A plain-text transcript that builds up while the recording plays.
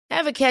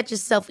Ever catch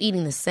yourself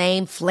eating the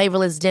same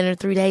flavorless dinner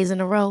 3 days in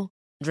a row?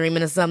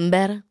 Dreaming of something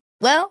better?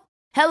 Well,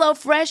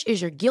 HelloFresh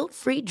is your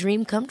guilt-free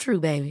dream come true,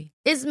 baby.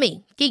 It's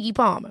me, Keke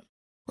Palmer.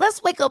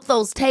 Let's wake up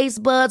those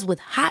taste buds with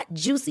hot,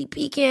 juicy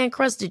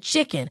pecan-crusted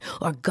chicken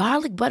or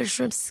garlic butter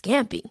shrimp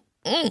scampi.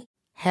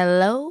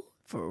 Hello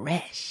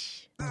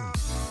Fresh.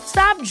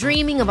 Stop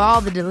dreaming of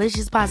all the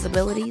delicious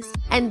possibilities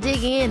and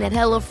dig in at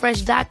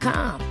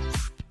HelloFresh.com.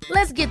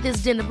 Let's get this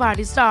dinner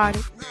party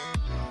started.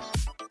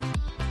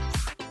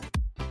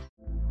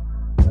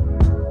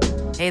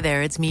 Hey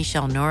there, it's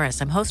Michelle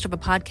Norris. I'm host of a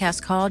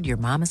podcast called Your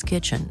Mama's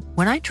Kitchen.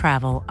 When I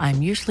travel,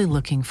 I'm usually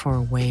looking for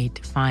a way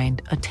to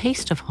find a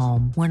taste of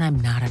home when I'm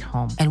not at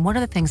home. And one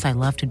of the things I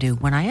love to do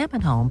when I am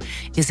at home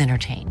is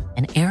entertain.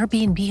 And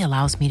Airbnb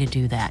allows me to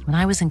do that. When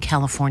I was in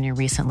California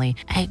recently,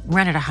 I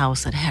rented a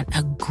house that had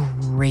a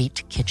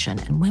great kitchen.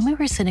 And when we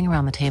were sitting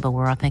around the table, we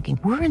were all thinking,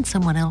 we're in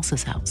someone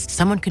else's house.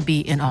 Someone could be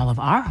in all of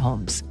our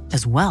homes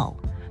as well.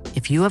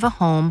 If you have a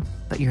home,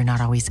 but you're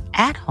not always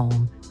at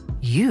home,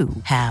 you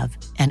have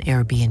an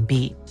Airbnb.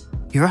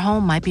 Your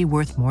home might be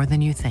worth more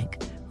than you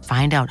think.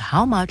 Find out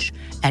how much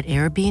at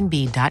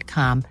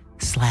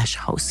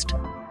airbnb.com/host.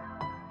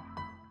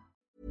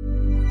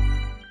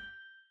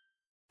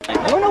 You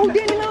don't know who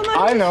Danny Limelight is?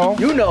 I know.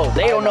 You know.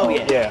 They don't know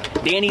yet. Yeah.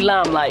 Danny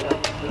Limelight,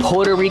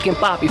 Puerto Rican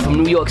poppy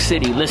from New York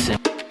City. Listen,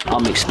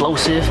 I'm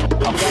explosive,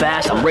 I'm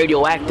fast, I'm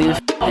radioactive,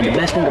 and the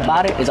best thing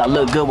about it is I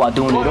look good while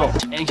doing it all.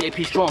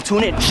 NJP Strong,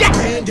 tune in. Check!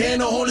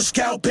 Bandana on the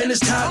scalp and it's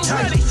top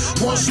tight.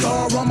 One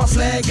star on my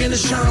flag and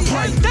it's shine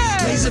bright.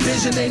 Laser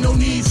vision, ain't no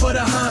need for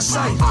the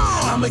hindsight.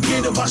 I'ma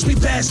get it, watch me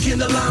bask in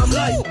the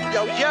limelight.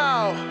 Yo.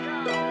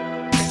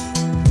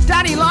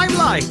 Danny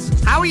Limelight,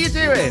 how are you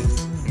doing?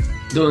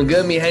 Doing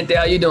good, mi gente.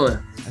 How you doing?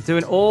 I'm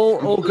doing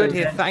all good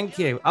here, thank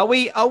you. Are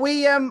we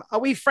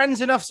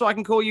friends enough so I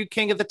can call you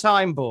King of the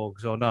Time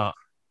Borgs or not?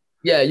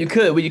 Yeah, you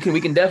could. We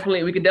can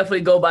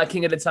definitely go by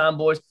King of the Time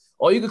Boys,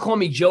 or you could call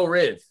me Joe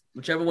Riv,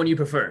 whichever one you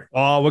prefer.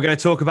 Oh, we're going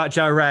to talk about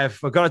Joe Rev.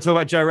 We're going to talk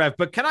about Joe Rev.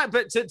 But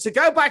to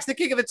go back to the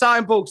King of the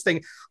Time Borgs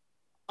thing,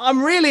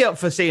 I'm really up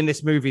for seeing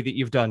this movie that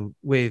you've done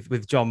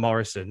with John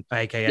Morrison,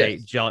 aka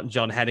yes. John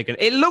Hennigan.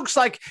 It looks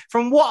like,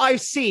 from what I've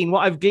seen,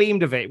 what I've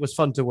gleamed of it, it was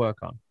fun to work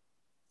on.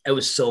 It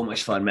was so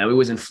much fun, man. We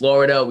was in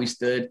Florida. We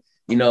stood,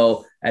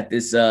 at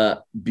this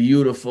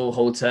beautiful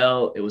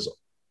hotel. It was,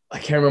 I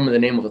can't remember the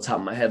name off the top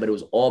of my head, but it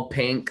was all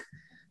pink.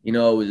 It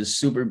was a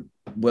super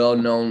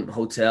well-known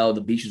hotel.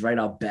 The beach was right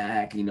out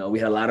back. We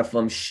had a lot of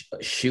fun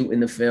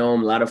shooting the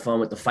film, a lot of fun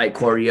with the fight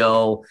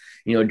choreo,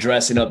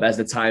 dressing up as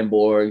the Time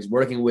Borgs,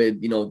 working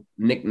with,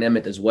 Nick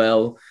Nemeth as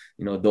well.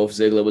 Dolph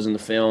Ziggler was in the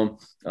film.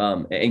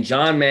 And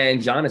John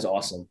is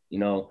awesome.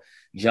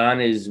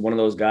 John is one of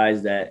those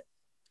guys that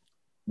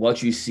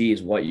what you see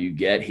is what you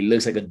get. He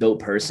looks like a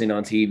dope person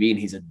on TV, and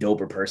he's a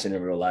doper person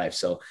in real life.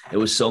 So it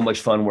was so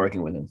much fun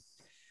working with him.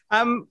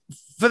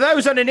 For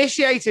those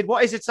uninitiated,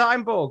 what is a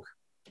Time Borg?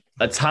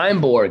 A Time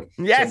Borg.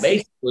 Yes. So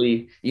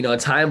basically,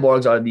 Time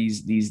Borgs are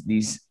these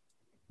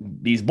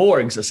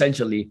Borgs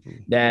essentially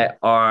that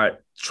are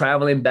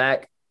traveling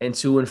back and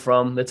to and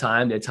from the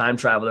time. They're time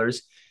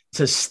travelers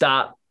to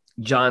stop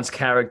John's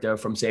character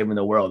from saving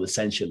the world,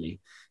 essentially.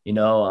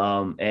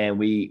 And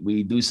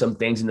we do some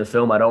things in the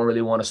film. I don't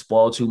really want to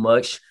spoil too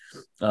much.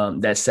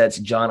 That sets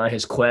John on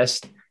his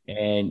quest.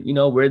 And,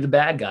 we're the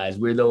bad guys.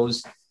 We're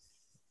those,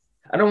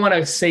 I don't want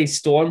to say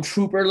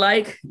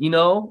stormtrooper-like,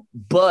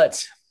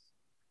 but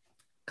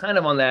kind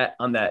of on that,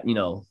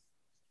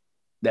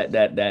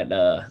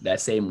 that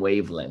same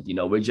wavelength.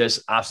 We're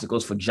just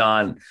obstacles for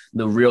John.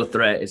 The real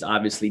threat is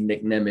obviously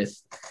Nick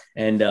Nemeth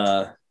and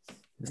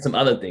some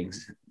other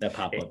things that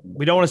pop up.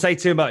 We don't want to say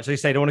too much. They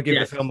say don't want to give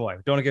the film away.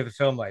 Don't want to give the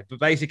film away. But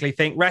basically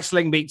think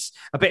wrestling meets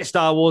a bit of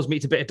Star Wars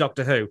meets a bit of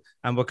Doctor Who,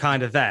 and we're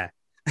kind of there.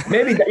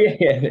 Maybe,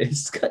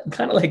 it's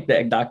kind of like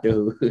that Doctor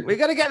Who. We're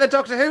going to get the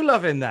Doctor Who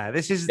love in there.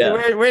 This is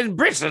we're in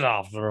Britain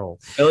after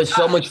all. It was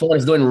so much fun.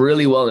 It's doing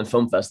really well in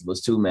film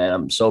festivals too, man.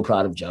 I'm so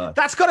proud of John.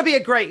 That's got to be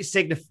a great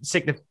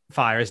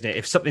signifier, isn't it?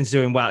 If something's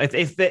doing well,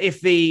 if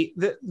the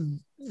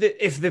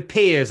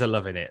peers are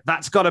loving it,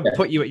 that's got to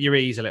put you at your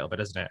ease a little bit,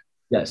 doesn't it?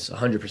 Yes,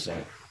 100%.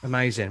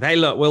 Amazing. Hey,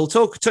 look, we'll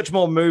touch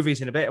more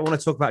movies in a bit. I want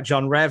to talk about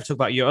John Rev, talk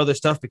about your other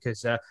stuff,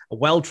 because a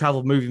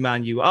well-traveled movie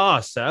man you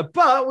are, sir.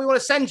 But we want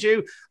to send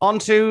you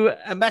onto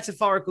a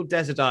metaphorical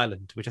desert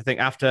island, which I think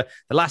after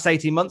the last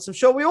 18 months, I'm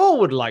sure we all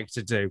would like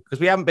to do, because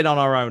we haven't been on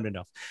our own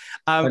enough.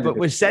 But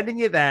we're sending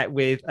you there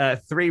with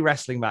 3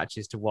 wrestling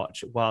matches to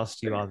watch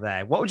whilst you are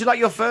there. What would you like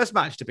your first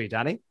match to be,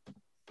 Danny?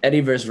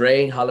 Eddie versus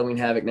Ray, Halloween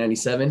Havoc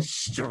 97.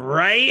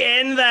 Straight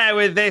in there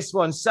with this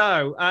one.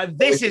 So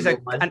this is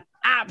an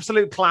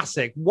absolute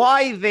classic.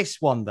 Why this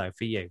one, though,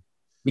 for you?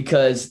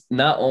 Because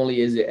not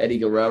only is it Eddie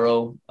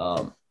Guerrero,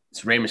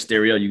 it's Rey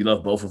Mysterio. You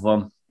love both of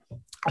them.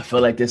 I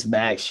feel like this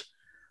match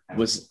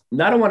was,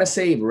 I don't want to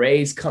say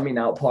Ray's coming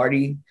out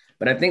party,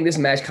 but I think this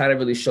match kind of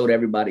really showed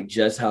everybody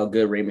just how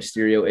good Rey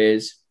Mysterio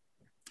is.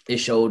 It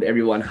showed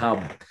everyone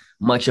how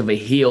much of a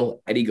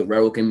heel Eddie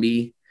Guerrero can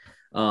be.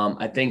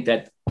 I think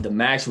that the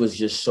match was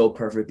just so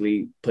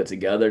perfectly put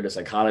together. The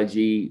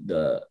psychology,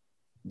 the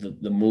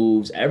the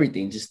moves,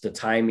 everything, just the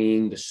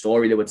timing, the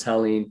story they were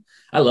telling.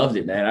 I loved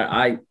it, man.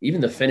 I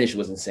even the finish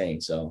was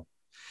insane. So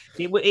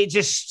it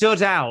just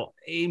stood out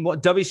in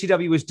what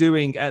WCW was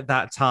doing at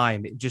that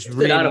time. It just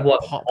really out of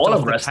what popped all off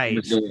of the wrestling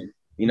was page. doing.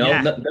 You know,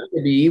 Yeah.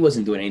 WWE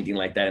wasn't doing anything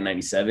like that in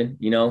 '97.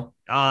 You know,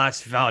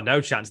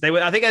 No chance. They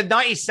were, I think, at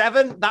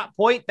 '97. That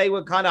point, they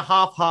were kind of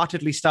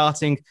half-heartedly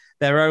starting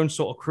their own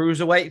sort of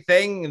cruiserweight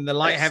thing in the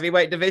light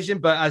heavyweight division.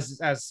 But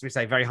as we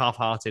say, very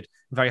half-hearted,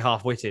 very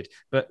half-witted.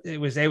 But it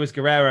was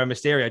Guerrero and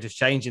Mysterio just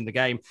changing the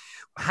game.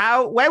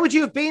 Where would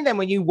you have been then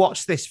when you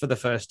watched this for the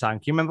first time?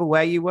 Can you remember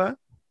where you were?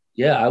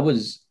 yeah,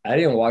 I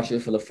didn't watch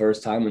it for the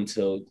first time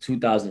until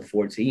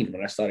 2014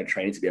 when I started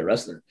training to be a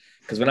wrestler.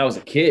 Because when I was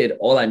a kid,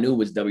 all I knew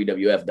was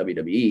WWF,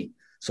 WWE.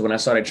 So when I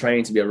started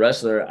training to be a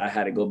wrestler, I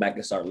had to go back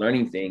and start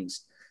learning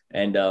things.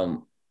 And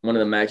one of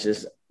the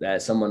matches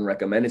that someone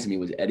recommended to me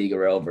was Eddie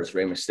Guerrero versus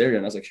Rey Mysterio.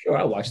 And I was like, sure,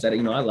 I'll watch that.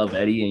 You know, I love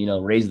Eddie and, you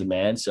know, Rey's the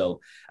man. So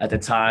at the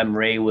time,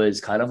 Rey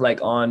was kind of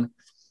like on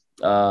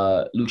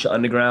Lucha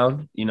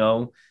Underground, you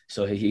know,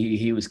 so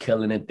he was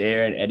killing it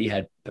there. And Eddie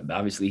had,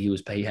 obviously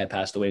he had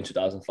passed away in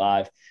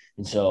 2005.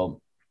 And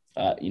so,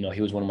 you know,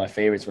 he was one of my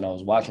favorites when I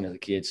was watching as a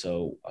kid.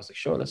 So I was like,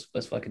 sure,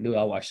 let's fucking do it.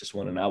 I'll watch this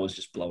one. And I was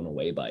just blown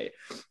away by it.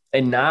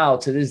 And now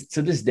to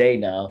this day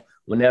now,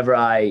 whenever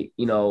I,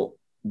 you know,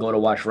 go to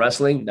watch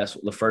wrestling, that's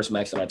the first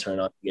match that I turn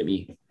on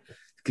to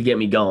get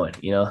me going,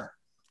 you know?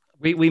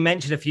 We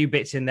mentioned a few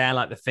bits in there,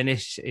 like the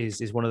finish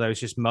is one of those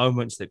just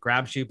moments that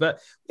grabs you. But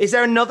is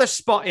there another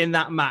spot in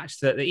that match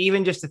that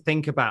even just to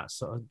think about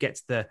sort of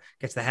gets the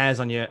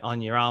hairs on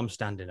your arms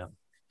standing up?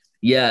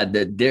 Yeah,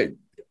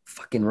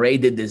 fucking Rey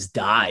did this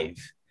dive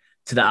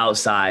to the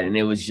outside, and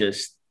it was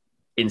just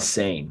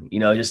insane. You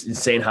know, just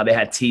insane how they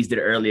had teased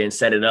it earlier and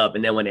set it up,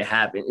 and then when it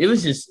happened, it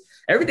was just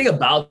everything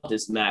about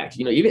this match.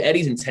 You know, even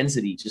Eddie's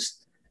intensity just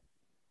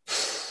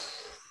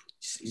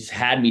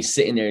had me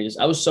sitting there.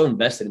 I was so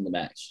invested in the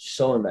match,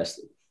 so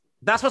invested.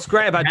 That's what's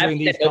great about doing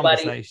these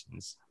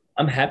conversations.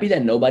 I'm happy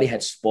that nobody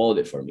had spoiled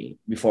it for me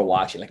before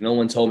watching. Like no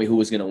one told me who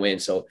was going to win.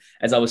 So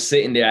as I was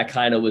sitting there, I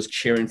kind of was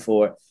cheering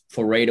for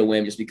Rey to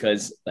win just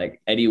because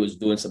like Eddie was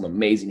doing some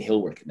amazing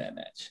heel work in that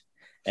match.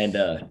 And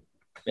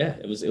yeah,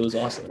 it was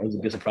awesome. It was a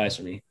good surprise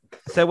for me.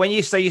 So when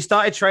you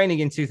started training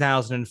in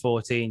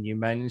 2014, you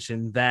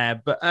mentioned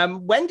there, but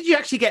when did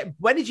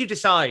you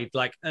decide,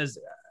 like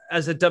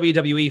as a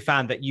WWE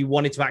fan, that you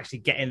wanted to actually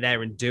get in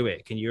there and do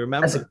it? Can you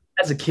remember?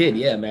 As a kid,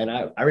 yeah, man.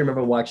 I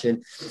remember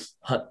watching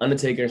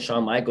Undertaker and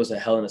Shawn Michaels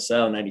at Hell in a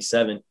Cell in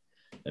 97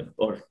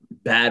 or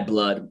Bad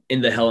Blood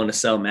in the Hell in a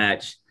Cell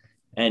match.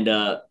 And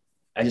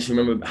I just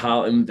remember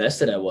how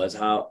invested I was,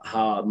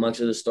 how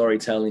much of the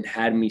storytelling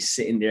had me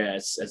sitting there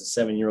as a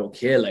 7-year-old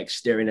kid, like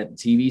staring at the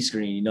TV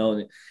screen, you know.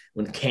 And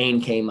when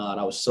Kane came out,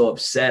 I was so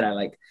upset. I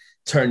like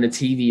turned the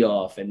TV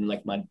off, and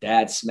like my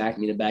dad smacked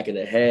me in the back of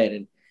the head,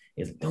 and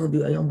he's like, "Don't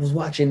do it." I was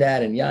watching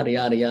that, and yada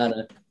yada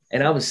yada.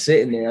 And I was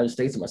sitting there, I was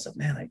thinking to myself,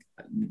 man, like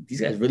these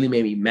guys really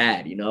made me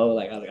mad, you know.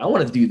 Like I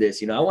want to do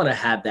this, you know. I want to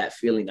have that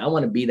feeling. I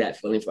want to be that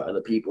feeling for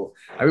other people.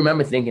 I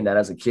remember thinking that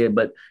as a kid,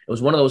 but it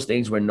was one of those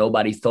things where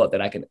nobody thought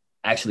that I could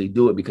actually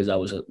do it because I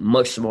was a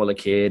much smaller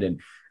kid and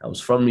I was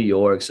from New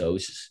York. So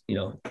it's just, you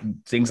know,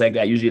 things like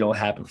that usually don't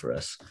happen for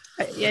us.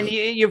 And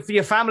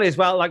your family as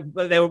well. Like,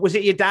 was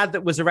it your dad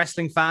that was a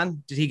wrestling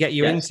fan? Did he get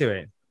you Yes. into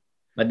it?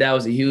 My dad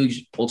was a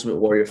huge Ultimate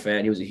Warrior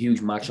fan. He was a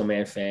huge Macho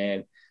Man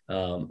fan.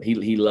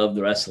 He loved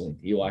the wrestling.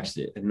 He watched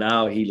it. And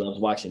now he loves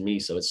watching me.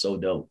 So it's so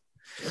dope.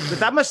 But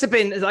that must have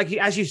been, like,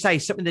 as you say,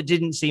 something that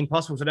didn't seem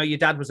possible. So I know your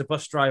dad was a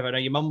bus driver. I know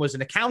your mum was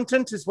an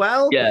accountant as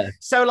well. Yeah.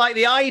 So like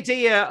the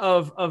idea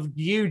of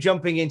you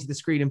jumping into the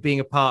screen and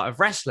being a part of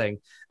wrestling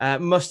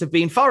must have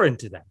been foreign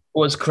to them.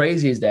 What's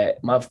crazy is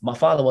that my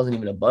father wasn't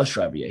even a bus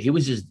driver yet. He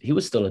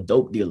was still a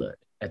dope dealer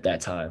at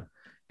that time.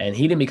 And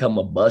he didn't become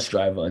a bus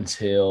driver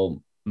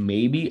until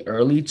maybe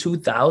early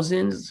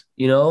 2000s,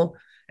 you know?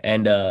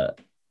 And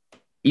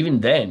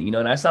even then, you know,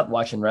 and I stopped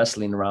watching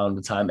wrestling around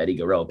the time Eddie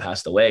Guerrero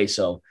passed away.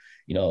 So,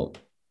 you know,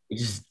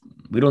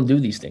 we don't do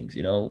these things,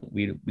 you know,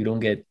 we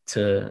don't get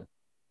to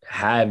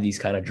have these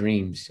kind of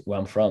dreams where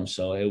I'm from.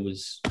 So it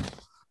was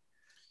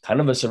kind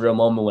of a surreal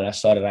moment when I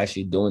started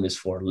actually doing this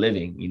for a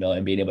living, you know,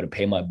 and being able to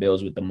pay my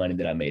bills with the money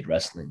that I made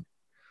wrestling.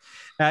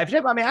 If you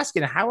don't mind me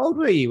asking, how old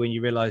were you when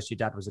you realized your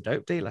dad was a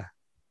dope dealer?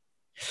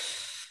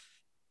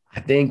 I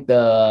think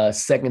the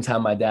second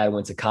time my dad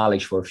went to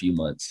college for a few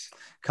months.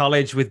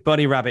 College with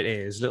bunny rabbit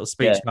ears, little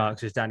speech Yeah.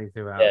 marks as Danny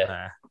threw out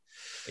there.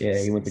 Yeah,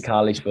 he went to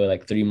college for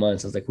like 3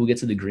 months. I was like, who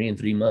gets a degree in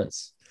 3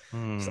 months?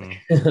 It's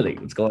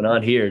like, what's going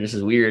on here? This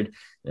is weird.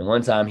 And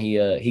one time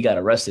he got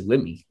arrested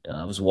with me.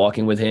 I was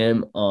walking with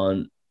him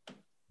on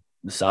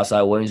the south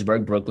side of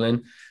Williamsburg,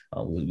 Brooklyn.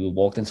 We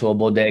walked into a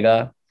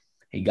bodega.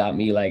 He got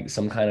me like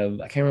some kind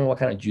of, I can't remember what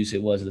kind of juice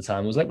it was at the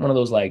time. It was like one of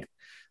those, like,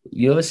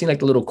 you ever seen like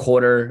the little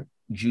quarter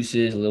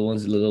juices, little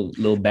ones,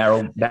 little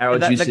barrel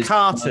juices? The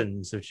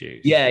cartons of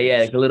juice. Yeah,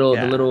 like the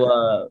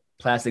little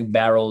plastic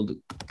barreled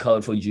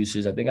colorful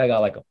juices. I think I got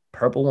like a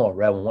purple one or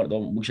red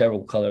one, whichever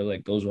color.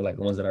 Like those were like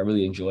the ones that I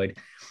really enjoyed.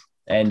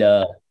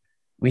 And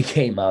we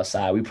came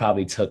outside. We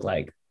probably took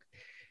like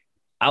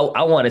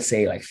I want to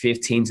say like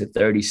 15 to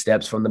 30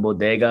 steps from the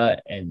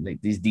bodega, and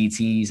like these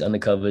DTs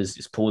undercovers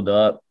just pulled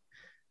up,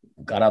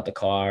 got out the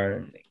car,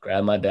 and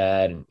grabbed my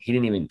dad, and he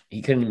couldn't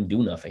even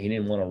do nothing. He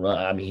didn't want to run.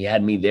 I mean, he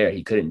had me there.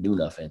 He couldn't do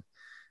nothing.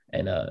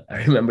 And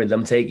I remember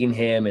them taking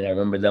him, and I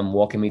remember them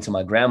walking me to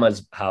my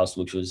grandma's house,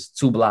 which was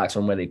 2 blocks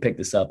from where they picked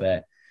us up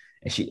at.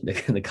 And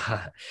the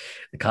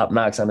cop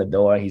knocks on the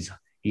door.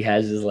 He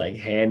has his like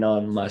hand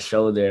on my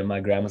shoulder, and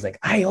my grandma's like,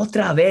 "Ay,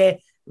 otra vez,"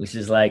 which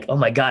is like, "Oh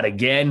my God,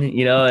 again,"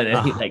 you know. And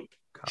then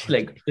she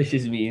like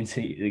pushes me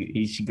into.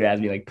 She grabs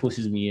me, like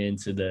pushes me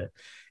into the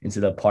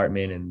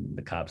apartment, and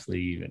the cops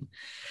leave. And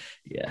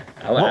yeah,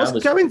 what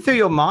was going through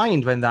your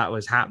mind when that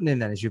was happening?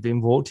 Then, as you've been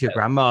walked to your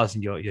grandma's,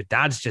 and your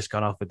dad's just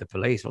gone off with the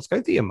police, what's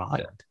going through your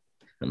mind?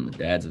 My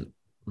dad's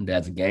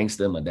a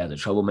gangster. My dad's a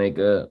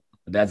troublemaker.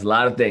 My dad's a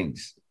lot of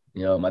things.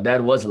 You know, my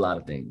dad was a lot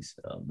of things,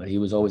 but he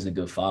was always a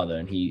good father,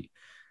 and he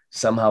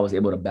somehow was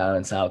able to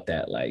balance out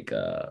that like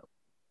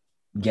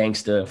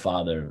gangster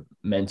father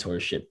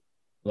mentorship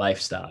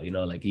lifestyle. You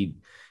know, like he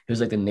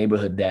was like the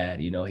neighborhood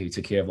dad. You know, he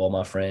took care of all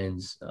my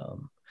friends.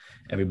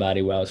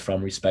 Everybody where I was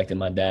from respected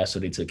my dad, so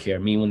they took care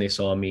of me when they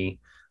saw me.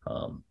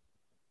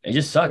 It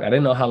just sucked. I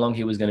didn't know how long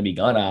he was going to be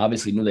gone. I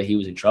obviously knew that he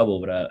was in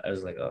trouble, but I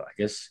was like, oh, I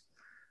guess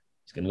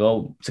he's going to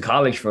go to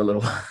college for a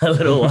little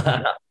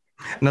while.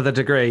 Another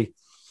degree.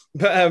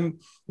 But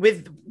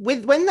with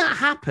when that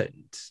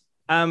happened,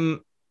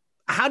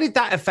 how did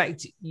that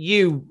affect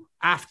you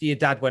after your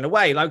dad went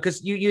away? Like,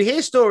 because you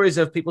hear stories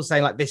of people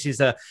saying like this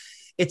is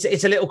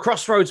it's a little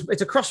crossroads.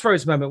 It's a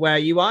crossroads moment where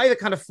you either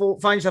kind of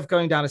find yourself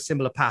going down a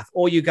similar path,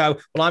 or you go,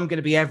 well, I'm going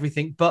to be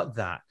everything but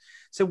that.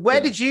 So where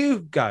did you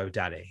go,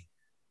 Daddy?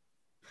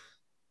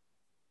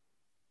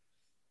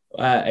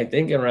 I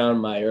think around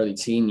my early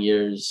teen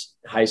years,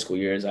 high school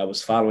years, I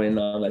was following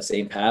on that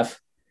same path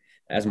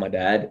as my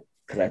dad,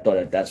 because I thought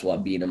that that's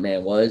what being a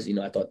man was. You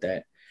know, I thought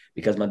that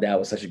because my dad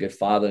was such a good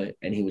father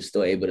and he was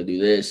still able to do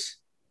this,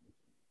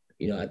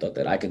 you know, I thought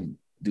that I could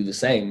do the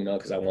same, you know,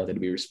 because I wanted to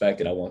be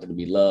respected. I wanted to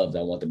be loved.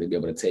 I wanted to be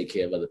able to take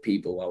care of other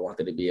people. I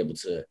wanted to be able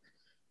to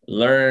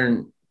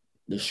learn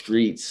the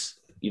streets,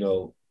 you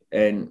know,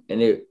 and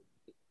it,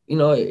 you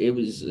know, it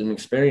was an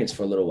experience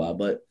for a little while.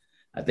 But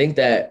I think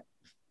that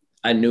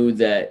I knew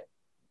that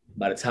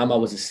by the time I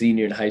was a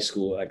senior in high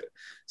school, like,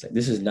 it's like,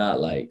 this is not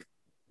like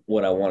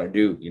what I want to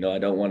do. You know, I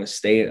don't want to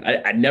stay.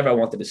 I never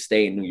wanted to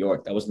stay in New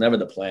York. That was never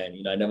the plan.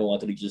 You know, I never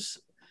wanted to just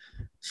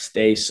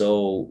stay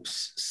so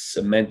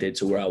cemented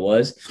to where I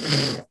was.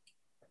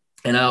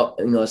 And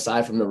you know,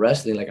 aside from the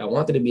wrestling, like I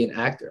wanted to be an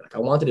actor. Like I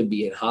wanted to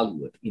be in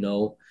Hollywood. You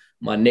know,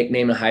 my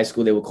nickname in high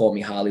school, they would call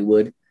me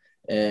Hollywood.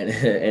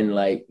 And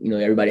like, you know,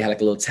 everybody had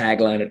like a little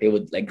tagline that they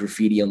would like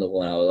graffiti on the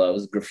wall. I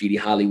was graffiti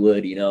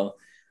Hollywood, you know.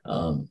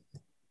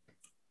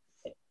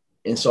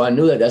 And so I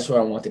knew that that's where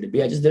I wanted to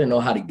be. I just didn't know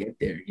how to get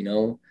there, you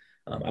know.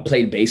 I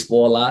played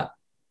baseball a lot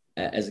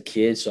as a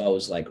kid, so I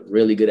was like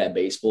really good at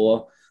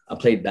baseball. I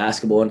played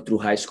basketball through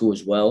high school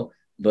as well,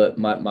 but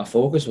my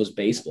focus was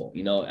baseball.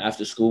 You know,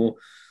 after school,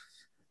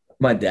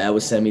 my dad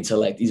would send me to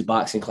like these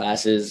boxing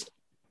classes,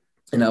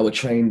 and I would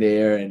train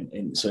there,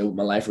 and so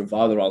my life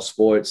revolved around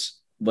sports.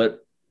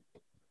 But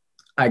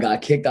I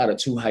got kicked out of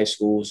 2 high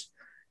schools,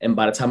 and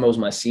by the time it was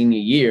my senior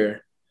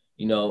year,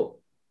 you know,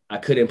 I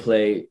couldn't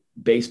play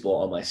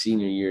baseball on my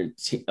senior year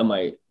on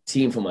my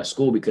team for my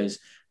school because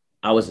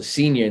I was a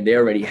senior and they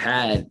already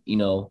had, you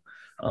know,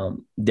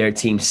 their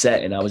team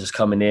set, and I was just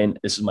coming in.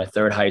 This is my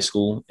 3rd high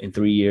school in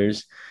 3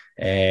 years.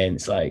 And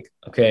it's like,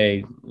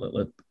 okay,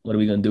 what are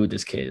we going to do with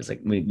this kid? It's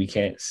like, we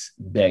can't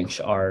bench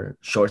our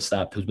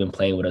shortstop who's been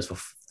playing with us for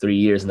 3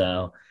 years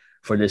now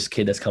for this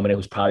kid that's coming in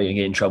who's probably going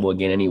to get in trouble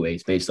again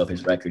anyways, based off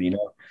his record, you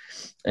know?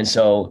 And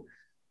so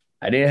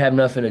I didn't have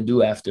nothing to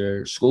do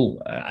after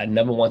school. I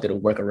never wanted to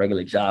work a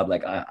regular job.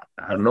 Like I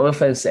no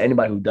offense to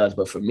anybody who does,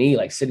 but for me,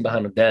 like sitting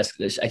behind a desk,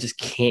 I just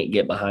can't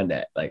get behind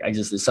that. Like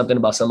there's something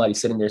about somebody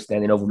sitting there,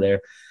 standing over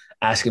there,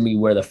 asking me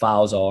where the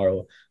files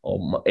are,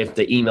 or if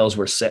the emails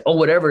were sent, or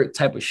whatever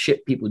type of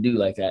shit people do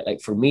like that.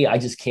 Like for me, I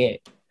just can't.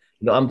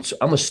 You know,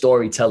 I'm a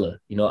storyteller.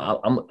 You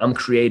know, I'm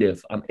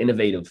creative. I'm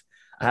innovative.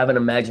 I have an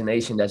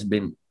imagination that's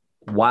been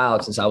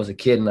wild since I was a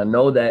kid, and I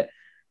know that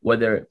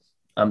whether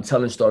I'm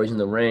telling stories in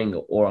the ring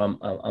or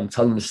I'm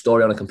telling the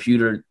story on a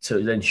computer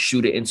to then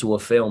shoot it into a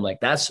film, like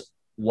that's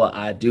what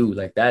I do.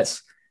 Like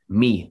that's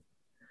me.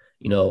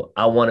 You know,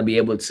 I want to be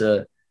able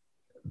to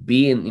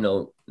be in, you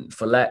know,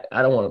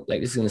 I don't want to,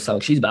 like, this is going to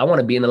sound cheesy, but I want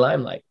to be in the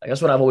limelight. Like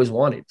that's what I've always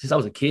wanted since I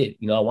was a kid.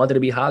 You know, I wanted to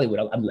be Hollywood.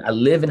 I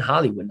live in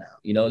Hollywood now.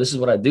 You know, this is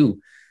what I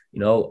do. You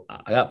know,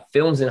 I got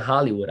films in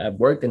Hollywood. I've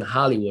worked in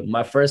Hollywood.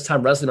 My first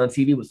time wrestling on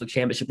TV was for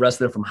Championship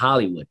Wrestling from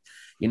Hollywood.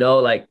 You know,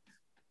 like,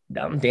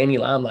 I'm Danny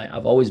Limelight.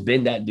 I've always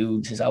been that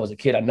dude since I was a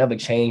kid. I never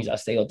changed. I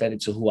stay authentic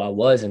to who I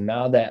was. And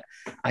now that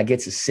I get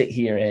to sit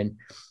here and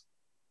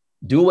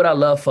do what I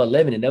love for a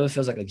living, it never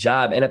feels like a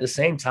job. And at the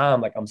same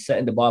time, like I'm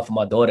setting the bar for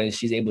my daughter, and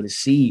she's able to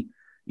see,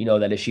 you know,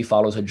 that if she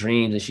follows her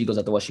dreams and she goes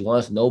after what she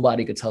wants,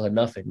 nobody could tell her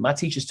nothing. My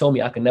teachers told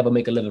me I could never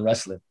make a living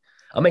wrestling.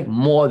 I make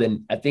more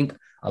than I think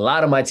a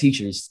lot of my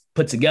teachers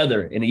put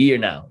together in a year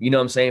now, you know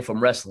what I'm saying,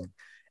 from wrestling.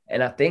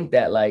 And I think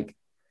that like,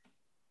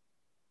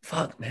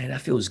 fuck, man,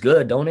 that feels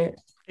good, don't it?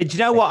 Do you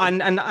know what?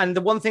 And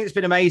the one thing that's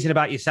been amazing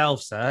about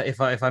yourself, sir,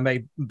 if I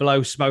may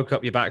blow smoke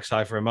up your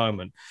backside for a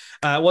moment,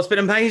 what's been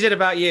amazing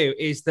about you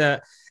is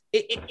that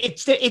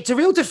it's a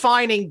real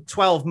defining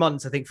 12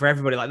 months, I think, for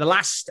everybody, like the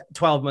last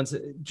 12 months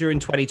during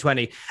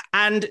 2020.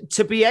 And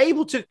to be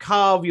able to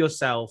carve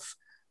yourself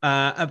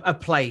a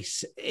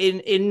place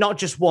in not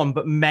just one,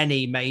 but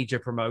many major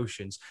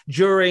promotions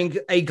during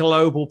a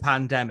global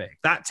pandemic,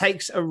 that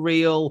takes a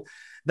real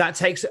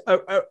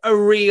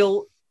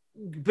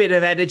bit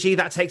of energy.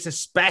 That takes a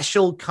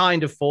special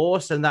kind of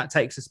force, and that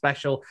takes a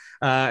special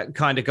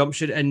kind of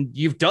gumption. And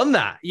you've done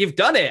that. You've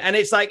done it. And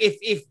it's like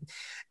if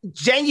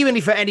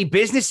genuinely for any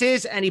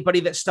businesses,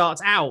 anybody that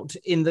starts out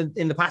in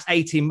the past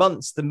 18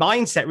 months, the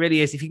mindset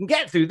really is if you can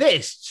get through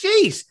this,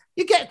 geez,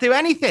 you get through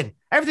anything.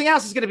 Everything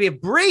else is going to be a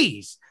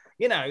breeze.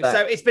 You know,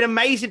 so it's been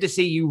amazing to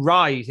see you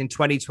rise in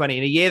 2020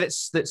 in a year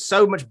that's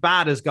so much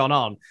bad has gone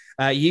on.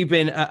 You've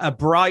been a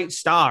bright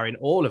star in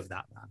all of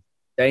that, man.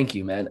 Thank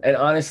you, man. And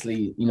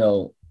honestly, you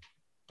know,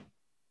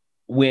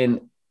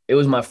 when it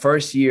was my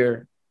first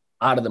year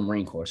out of the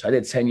Marine Corps, so I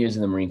did 10 years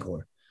in the Marine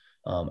Corps,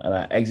 and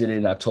I exited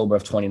in October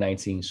of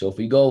 2019. So if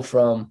we go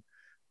from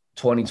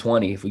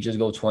 2020, if we just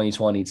go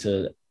 2020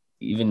 to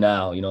even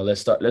now, you know,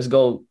 let's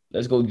go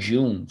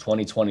June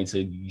 2020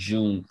 to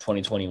June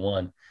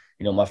 2021.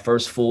 You know, my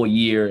first full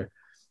year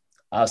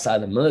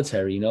outside the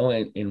military, you know,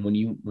 and when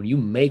you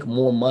make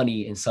more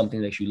money in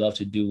something that you love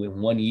to do in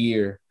 1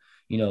 year,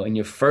 you know, in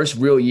your first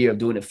real year of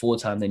doing it full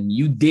time than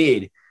you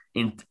did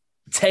in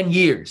 10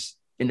 years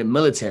in the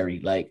military,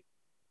 like,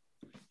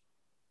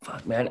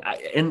 fuck, man.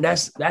 And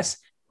that's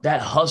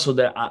that hustle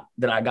that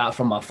I got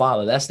from my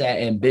father. That's that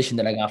ambition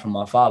that I got from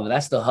my father.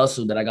 That's the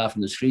hustle that I got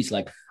from the streets.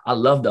 Like, I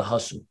love the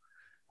hustle.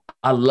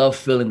 I love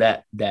feeling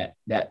that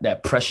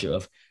pressure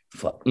of,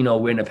 you know,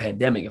 we're in a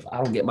pandemic. If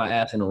I don't get my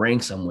ass in the ring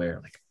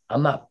somewhere, like,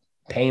 I'm not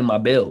paying my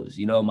bills.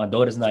 You know, my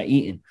daughter's not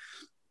eating.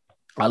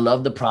 I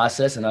love the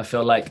process, and I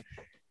feel like,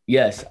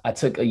 yes, I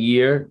took a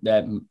year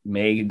that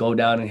may go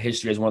down in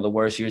history as one of the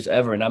worst years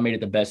ever, and I made it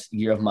the best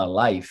year of my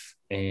life.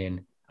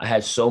 And I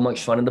had so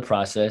much fun in the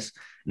process,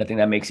 and I think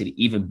that makes it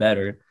even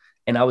better.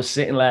 And I was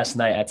sitting last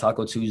night at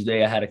Taco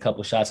Tuesday. I had a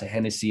couple shots of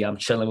Hennessy. I'm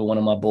chilling with one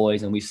of my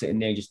boys, and we sitting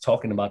there just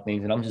talking about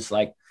things. And I'm just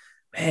like,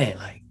 man,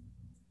 like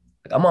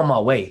I'm on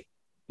my way.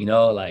 You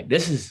know, like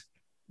this is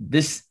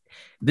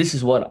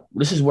where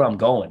I'm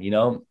going, you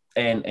know?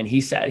 And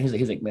he's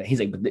like,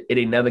 man, but it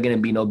ain't never going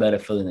to be no better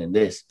feeling than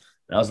this.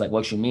 And I was like,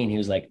 what you mean? He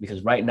was like,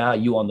 because right now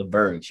you on the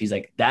verge. He's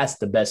like, that's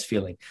the best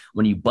feeling.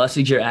 When you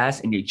busted your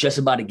ass and you're just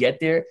about to get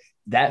there,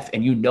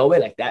 and you know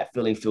it, like that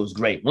feeling feels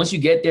great. Once you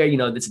get there, you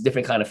know, it's a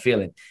different kind of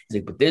feeling. He's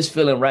like, but this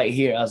feeling right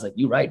here, I was like,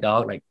 you right,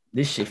 dog. Like,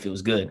 this shit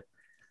feels good.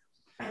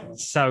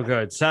 So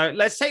good. So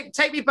let's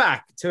take me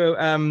back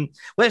to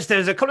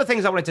there's a couple of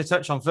things I wanted to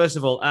touch on. First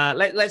of all,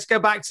 let's go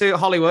back to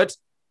Hollywood,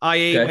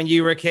 i.e. when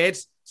you were a kid.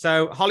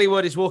 So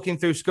Hollywood is walking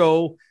through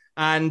school,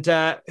 and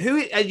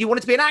you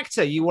wanted to be an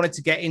actor. You wanted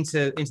to get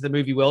into the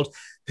movie world.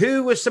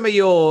 Who were some of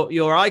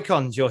your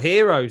icons, your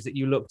heroes that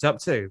you looked up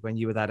to when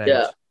you were that age?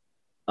 Yeah,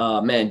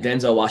 man,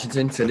 Denzel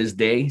Washington to this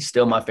day,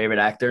 still my favorite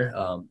actor.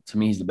 To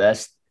me, he's the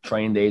best.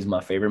 Training Day is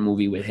my favorite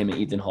movie with him and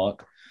Ethan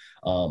Hawke.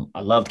 I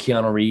love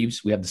Keanu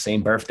Reeves. We have the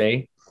same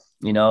birthday,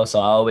 you know, so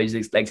I always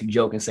like to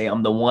joke and say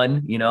I'm the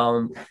one, you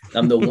know,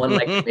 I'm the one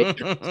like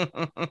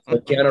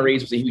but Keanu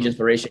Reeves was a huge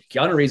inspiration.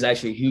 Keanu Reeves is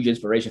actually a huge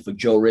inspiration for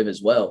Joe Riv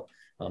as well.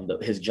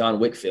 His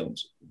John Wick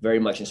films very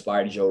much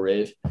inspired Joe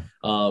Riv.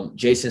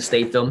 Jason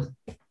Statham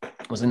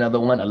was another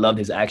one. I loved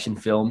his action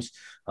films.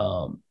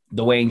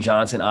 Dwayne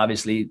Johnson,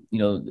 obviously, you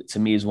know, to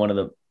me is one of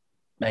the,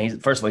 man,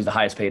 first of all, he's the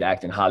highest paid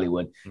actor in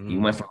Hollywood. He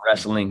went from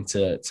wrestling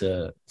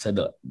to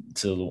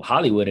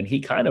Hollywood, and he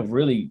kind of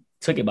really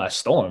took it by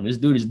storm. This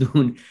dude is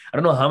doing, I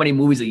don't know how many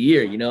movies a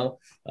year, you know,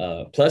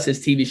 plus his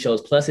TV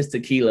shows, plus his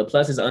tequila,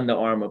 plus his Under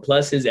Armour,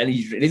 plus his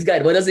energy. This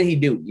guy, what doesn't he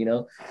do, you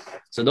know?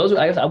 So those,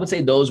 I would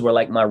say those were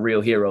like my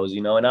real heroes,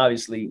 you know, and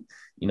obviously,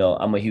 you know,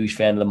 I'm a huge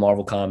fan of the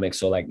Marvel comics.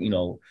 So like, you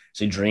know,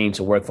 it's a dream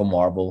to work for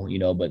Marvel, you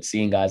know, but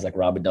seeing guys like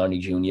Robert Downey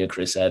Jr.,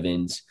 Chris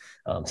Evans,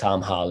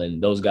 Tom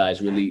Holland, those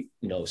guys really,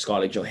 you know,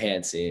 Scarlett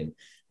Johansson,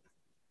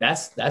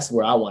 that's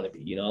where I want to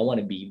be. You know, I want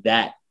to be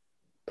that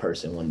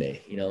person one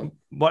day, you know.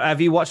 What,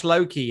 have you watched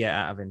Loki yet,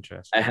 out of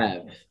interest? I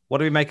have. What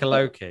do we make of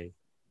Loki?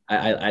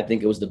 I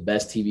think it was the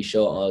best TV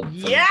show on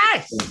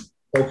yes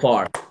so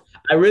far.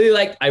 I really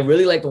liked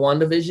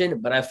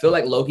WandaVision, but I feel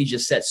like Loki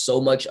just set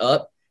so much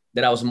up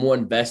that I was more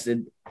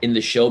invested in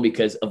the show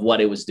because of what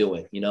it was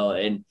doing, you know.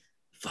 And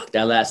fuck,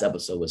 that last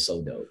episode was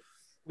so dope.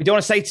 We don't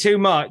want to say too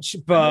much,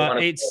 but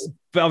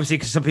but obviously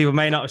because some people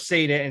may not have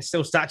seen it and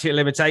still statute of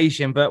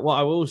limitation. But what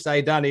I will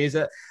say, Danny, is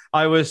that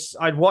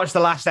I'd watched the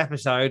last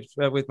episode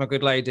with my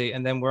good lady,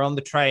 and then we're on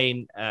the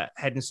train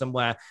heading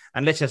somewhere.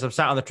 And literally, as I'm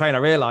sat on the train, I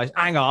realized,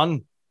 hang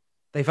on,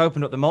 they've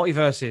opened up the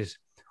multiverses.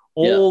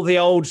 All the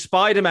old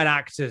Spider-Man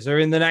actors are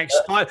in the next.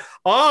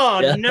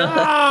 Oh,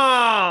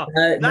 no.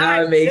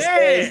 Now it makes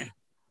sense.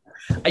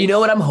 You know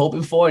what I'm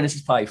hoping for, and this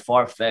is probably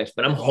far fetched,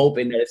 but I'm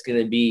hoping that it's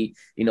gonna be,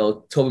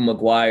 Tobey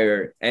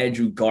Maguire,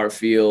 Andrew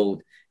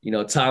Garfield,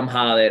 Tom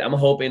Holland. I'm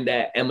hoping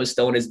that Emma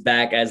Stone is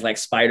back as like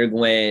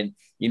Spider-Gwen.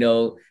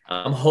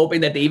 I'm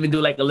hoping that they even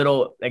do like a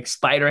little like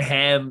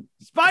Spider-Ham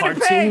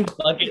Spider-Pig.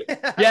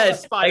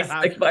 Yes,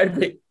 Spider-Ham. like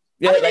Spider-Pig.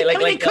 Yeah,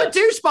 they could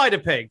do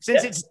Spider-Pig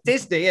since it's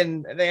Disney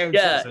and they own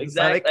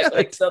exactly.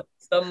 Like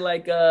some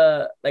like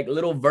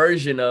little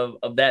version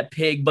of that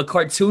pig, but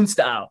cartoon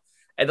style.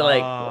 And they're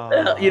like,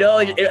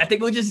 I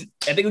think it would just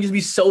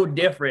be so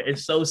different and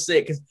so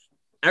sick because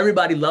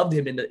everybody loved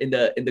him in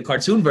the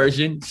cartoon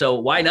version. So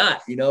why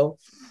not?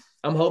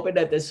 I'm hoping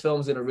that this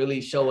film's gonna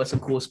really show us some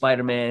cool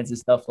Spider-Mans and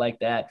stuff like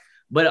that.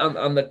 But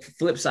on the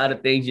flip side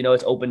of things,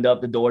 it's opened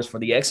up the doors for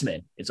the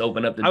X-Men. It's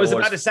opened up the doors. I was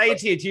about to say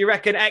to you, do you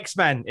reckon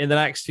X-Men in the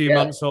next few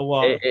months or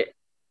what?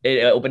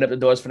 It opened up the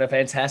doors for the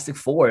Fantastic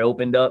Four. It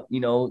opened up,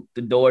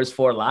 the doors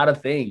for a lot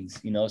of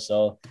things,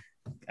 so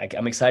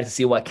I'm excited to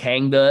see what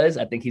Kang does.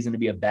 I think he's going to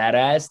be a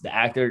badass. The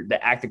actor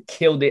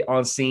killed it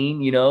on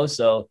scene,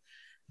 so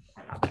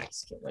I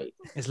just can't wait.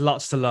 There's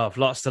lots to love.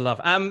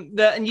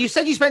 And you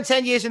said you spent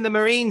 10 years in the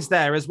Marines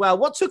there as well.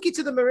 What took you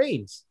to the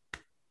Marines?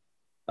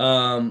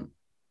 Well,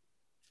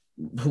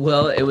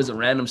 it was a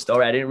random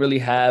story. I didn't really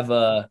have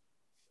a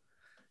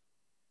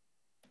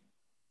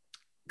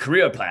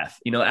career path,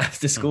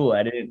 after school.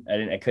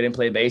 I couldn't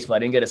play baseball. I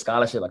didn't get a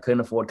scholarship. I couldn't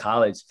afford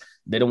college.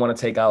 Didn't want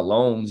to take out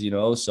loans,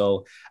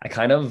 so I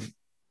kind of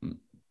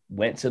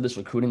went to this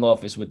recruiting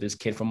office with this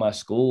kid from my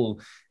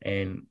school,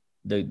 and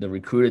the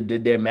recruiter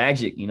did their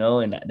magic,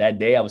 and that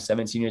day I was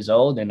 17 years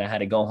old and I had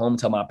to go home,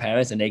 tell my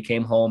parents, and they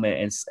came home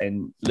and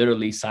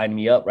literally signed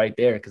me up right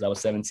there because I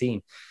was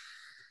 17.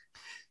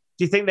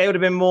 Do you think they would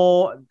have been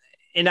more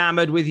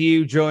enamored with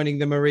you joining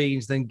the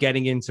Marines than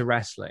getting into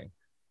wrestling?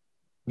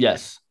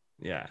 Yes.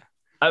 Yeah.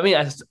 I mean,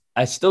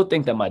 I still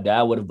think that my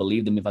dad would have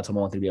believed him if I told him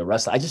I wanted to be a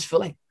wrestler. I just feel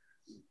like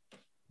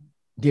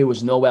there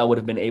was no way I would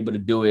have been able to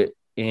do it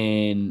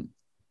in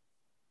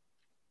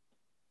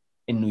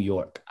New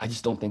York. I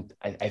just don't think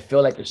 – I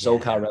feel like the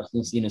SoCal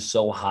wrestling scene is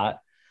so hot,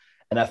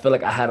 and I feel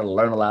like I had to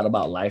learn a lot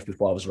about life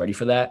before I was ready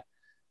for that.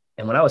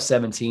 And when I was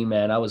 17,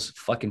 man, I was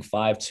fucking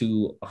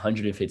 5'2",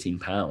 115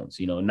 pounds.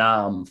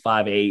 Now I'm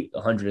 5'8",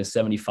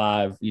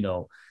 175,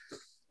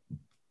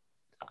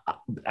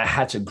 I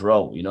had to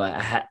grow,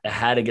 I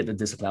had to get the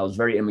discipline. I was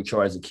very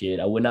immature as a kid.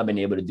 I would not have been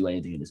able to do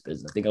anything in this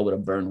business. I think I would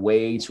have burned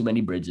way too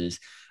many bridges,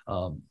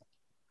 probably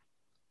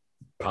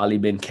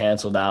been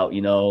canceled out,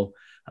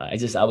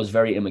 I was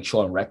very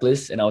immature and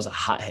reckless, and I was a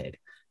hothead.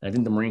 And I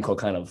think the Marine Corps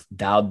kind of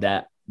dialed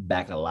that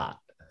back a lot.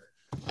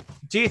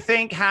 Do you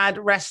think had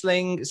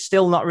wrestling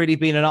still not really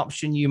been an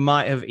option, you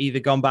might have either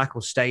gone back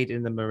or stayed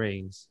in the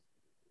Marines?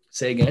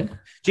 Say again?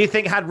 Do you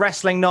think had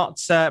wrestling not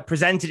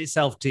presented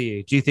itself to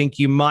you, do you think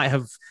you might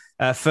have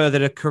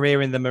furthered a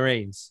career in the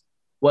Marines?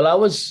 Well, I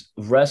was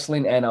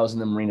wrestling and I was in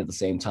the Marine at the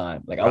same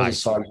time. Like I was a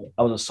sergeant.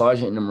 I was a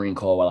sergeant in the Marine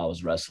Corps while I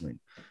was wrestling.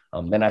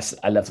 Then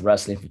I left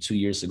wrestling for 2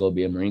 years to go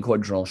be a Marine Corps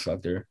drill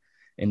instructor.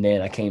 And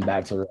then I came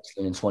back to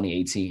wrestling in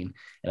 2018.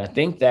 And I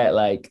think that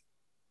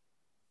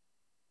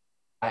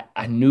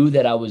I knew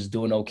that I was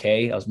doing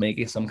okay. I was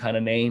making some kind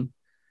of name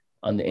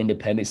on the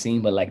independent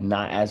scene, but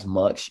not as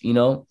much,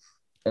 And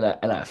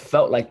I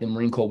felt like the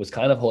Marine Corps was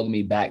kind of holding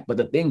me back. But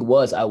the thing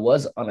was, I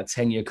was on a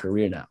 10-year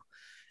career now.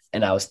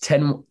 And I was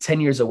 10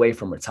 years away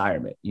from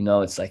retirement.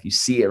 It's like you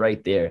see it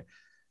right there.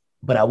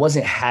 But I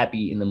wasn't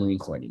happy in the Marine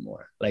Corps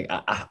anymore.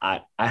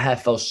 I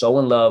had felt so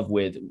in love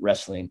with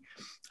wrestling.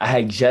 I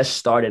had just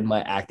started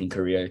my acting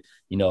career.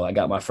 I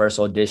got my first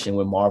audition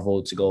with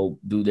Marvel to go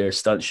do their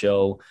stunt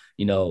show,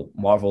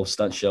 Marvel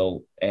stunt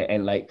show.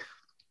 And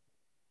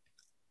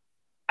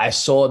I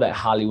saw that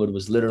Hollywood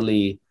was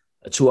literally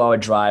a 2-hour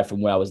drive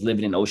from where I was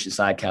living in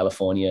Oceanside,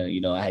 California.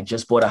 I had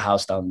just bought a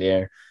house down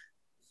there.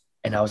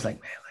 And I was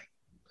like, man,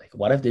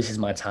 what if this is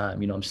my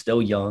time? I'm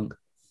still young.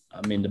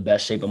 I'm in the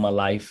best shape of my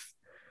life.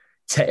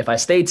 If I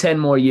stay 10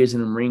 more years in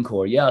the Marine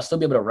Corps, I'll still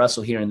be able to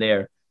wrestle here and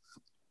there.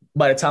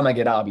 By the time I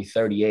get out, I'll be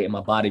 38 and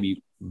my body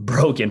be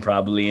broken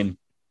probably. And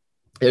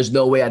there's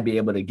no way I'd be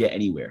able to get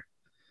anywhere.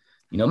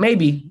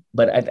 Maybe,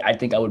 but I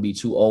think I would be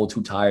too old,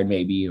 too tired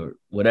maybe, or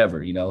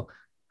whatever, I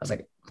was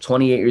like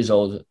 28 years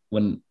old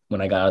when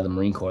I got out of the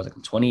Marine Corps. I was like,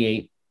 I'm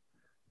 28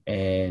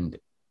 and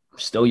I'm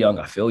still young.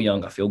 I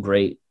feel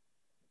great.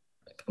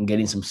 I'm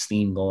getting some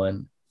steam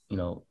going,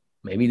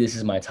 maybe this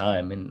is my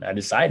time. And I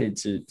decided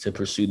to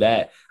pursue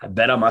that. I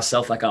bet on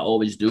myself like I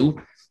always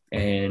do.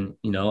 And,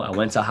 I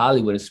went to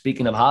Hollywood. And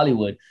speaking of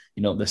Hollywood,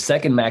 the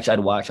second match I'd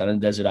watch on a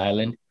desert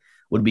island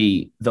would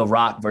be The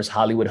Rock versus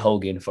Hollywood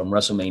Hogan from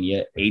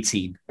WrestleMania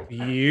 18.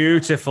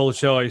 Beautiful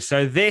choice.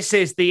 So this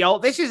is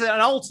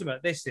an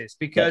ultimate.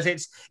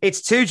 Because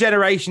it's two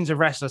generations of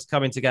wrestlers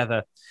coming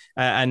together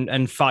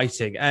and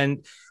fighting.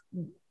 And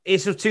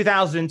it's of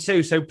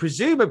 2002. So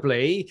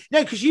presumably,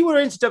 no, because you were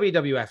into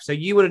WWF. So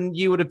you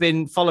would have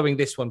been following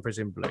this one,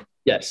 presumably.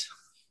 Yes.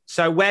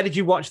 So where did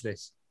you watch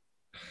this?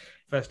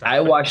 First time.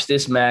 I watched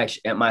this match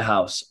at my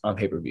house on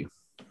pay-per-view.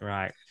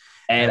 Right.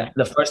 And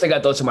the first thing I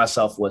thought to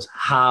myself was,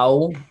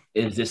 how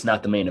is this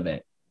not the main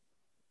event?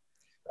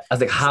 I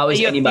was like, how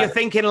is anybody? You're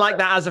thinking like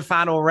that as a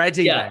fan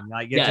already? Yeah. Then?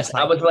 Like, you're just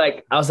I was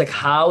like,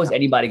 how is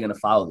anybody going to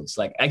follow this?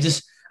 Like, I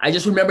just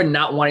remember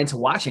not wanting to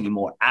watch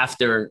anymore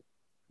after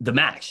the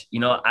match.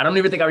 You know, I don't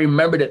even think I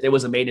remember that there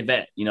was a main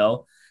event. You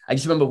know, I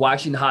just remember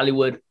watching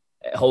Hollywood,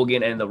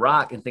 Hogan, and The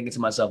Rock and thinking to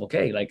myself,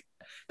 okay, like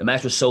the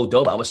match was so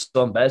dope. I was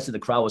so invested. The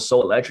crowd was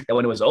so electric that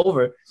when it was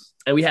over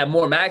and we had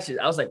more matches,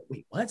 I was like,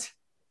 wait, what?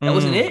 That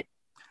wasn't it?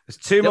 There's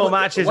two more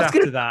matches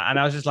after that. And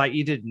I was just like,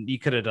 you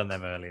could have done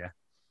them earlier.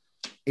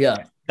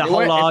 Yeah. The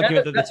whole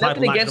argument that the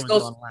title match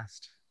was on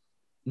last.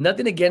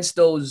 Nothing against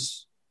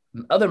those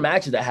other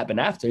matches that happened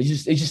after. It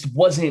just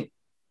wasn't,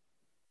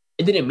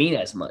 it didn't mean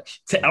as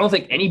much. I don't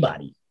think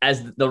anybody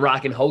as The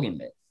Rock and Hogan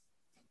did.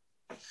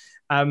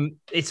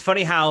 It's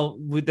funny how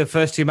with the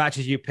first two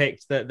matches you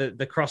picked,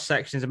 the cross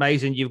section is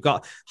amazing. You've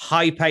got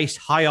high-paced,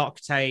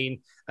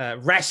 high-octane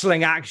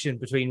wrestling action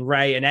between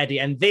Ray and Eddie.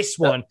 And this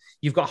one,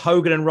 you've got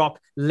Hogan and Rock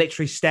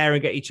literally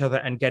staring at each other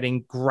and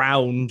getting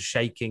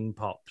ground-shaking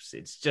pops.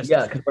 It's just...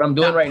 Yeah, because what I'm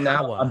doing right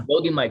now, I'm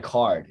building my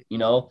card, you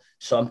know?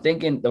 So I'm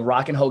thinking The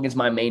Rock and Hogan's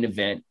my main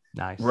event.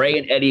 Nice. Ray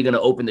and Eddie are going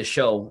to open the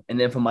show. And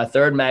then for my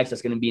third match,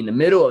 that's going to be in the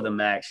middle of the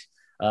match,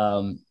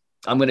 I'm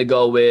going to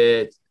go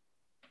with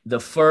the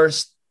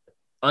first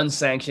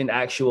unsanctioned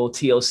actual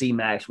TLC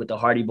match with the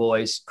Hardy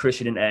Boys,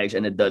 Christian and Edge,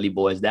 and the Dudley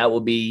Boys. That will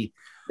be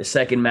the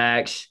second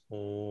match,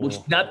 which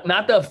not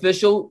the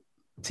official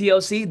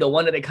TLC, the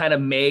one that they kind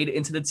of made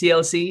into the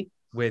TLC.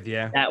 With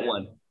that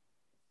one.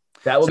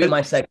 That will be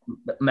my second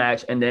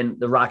match, and then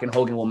The Rock and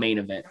Hogan will main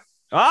event.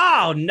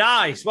 Oh,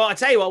 nice. Well, I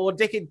tell you what, we'll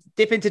dip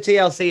into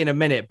TLC in a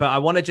minute, but I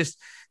want to just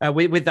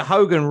with the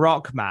Hogan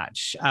Rock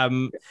match.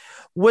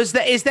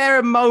 Is there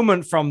a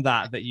moment from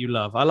that you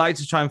love? I like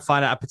to try and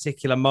find out a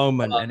particular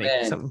moment,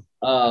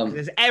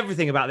 there's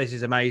everything about this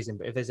is amazing.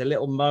 But if there's a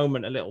little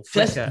moment, a little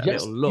flicker, a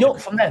little look, you know,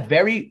 from that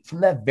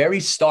very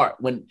start,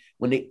 when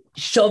they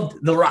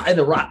shoved the Rock and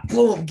the Rock,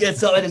 boom,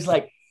 gets up, and it's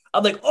like,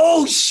 I'm like,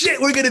 oh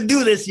shit, we're gonna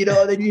do this, you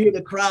know. And then you hear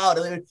the crowd,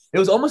 and it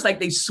was almost like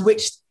they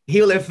switched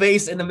heel and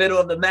face in the middle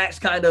of the match,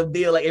 kind of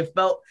deal. Like it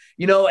felt,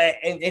 you know.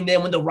 And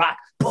then when the Rock,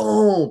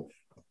 boom,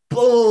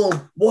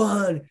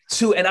 1,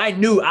 2, and I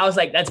was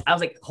like,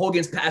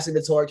 Hogan's passing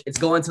the torch. It's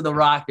going to the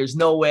Rock. There's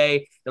no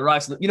way the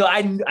Rock's, you know.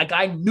 I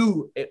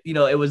knew, you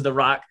know, it was the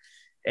Rock,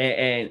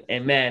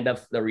 and man,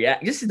 the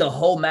react. Just the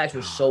whole match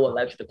was so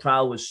electric. The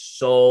crowd was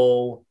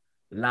so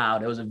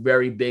loud. It was a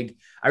very big.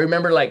 I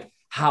remember like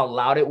how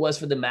loud it was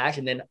for the match,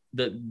 and then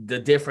the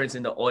difference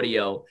in the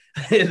audio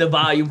and the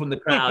volume from the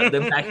crowd.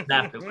 The match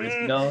afterwards,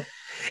 you know.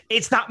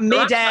 It's that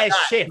mid-air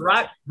shift.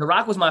 The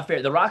Rock was my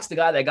favorite. The Rock's the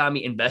guy that got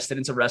me invested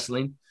into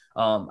wrestling.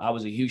 I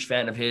was a huge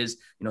fan of his,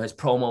 you know, his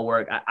promo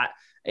work.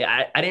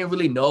 I didn't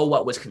really know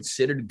what was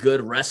considered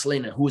good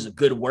wrestling and who was a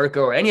good worker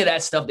or any of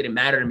that stuff didn't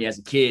matter to me as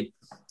a kid.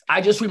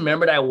 I just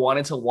remembered I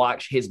wanted to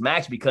watch his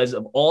match because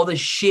of all the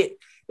shit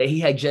that he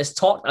had just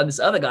talked on this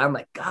other guy. I'm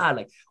like, God,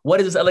 like,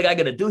 what is this other guy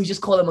gonna do? He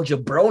just called him a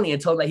jabroni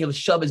and told him that he would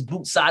shove his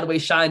boot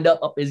sideways, shined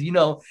up his, you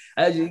know,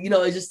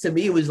 it's just, to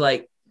me, it was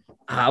like,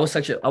 I was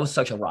such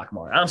a Rock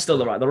mark. I'm still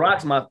the Rock. The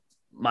Rock's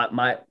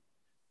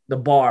the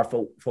bar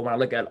for when I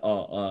look at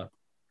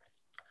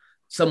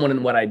someone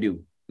in what I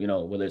do, you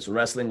know, whether it's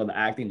wrestling or the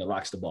acting, the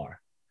Rock's the bar.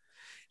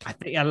 I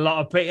think a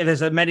lot of people,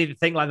 there's many that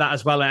think like that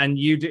as well. And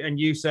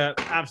you, sir,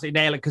 absolutely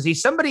nail it, because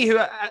he's somebody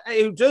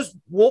who does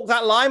walk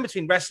that line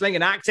between wrestling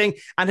and acting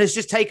and has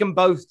just taken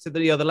both to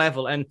the other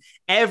level. And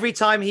every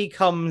time he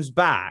comes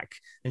back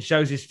and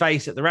shows his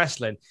face at the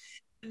wrestling,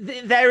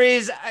 there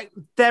is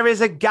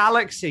a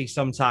galaxy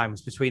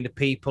sometimes between the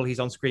people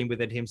he's on screen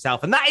with and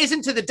himself, and that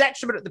isn't to the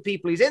detriment of the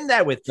people he's in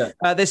there with. No.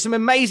 There's some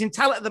amazing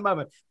talent at the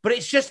moment, but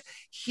it's just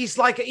he's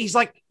not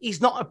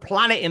a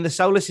planet in the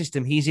solar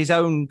system. He's his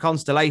own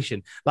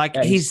constellation. Like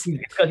he's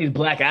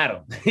Black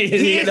Adam.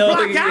 He's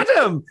Black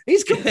Adam.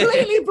 He's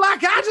completely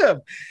Black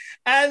Adam,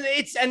 and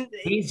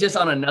he's just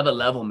on another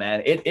level,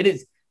 man. It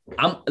is.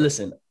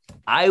 Listen.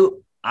 I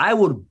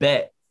would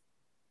bet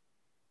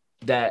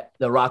that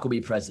The Rock will be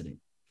president.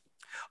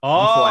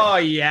 Oh,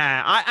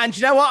 yeah. And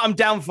you know what? I'm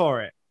down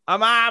for it.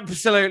 I'm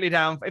absolutely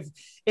down.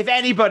 If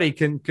anybody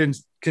can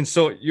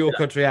sort your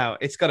country out,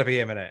 it's got to be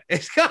him, innit?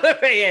 It's got to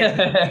be him.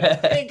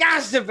 It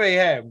has to be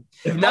him.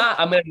 If not,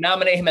 I'm going to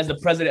nominate him as the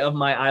president of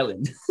my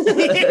island.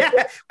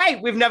 Yeah. Hey,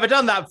 we've never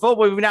done that before,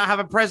 but we now have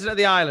a president of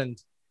the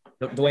island.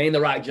 Dwayne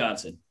The Rock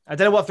Johnson. I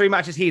don't know what 3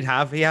 matches he'd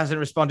have. He hasn't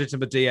responded to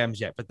my DMs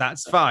yet, but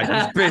that's fine.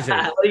 He's busy.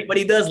 But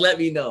he does let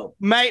me know.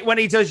 Mate, when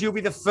he does, you'll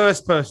be the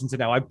first person to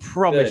know. I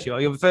promise you.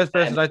 You're the first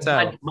person I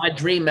tell. My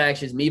dream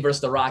match is me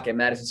versus The Rock at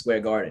Madison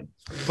Square Garden.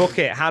 Book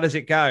it. How does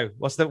it go?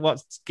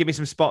 Give me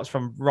some spots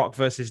from Rock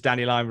versus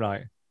Danny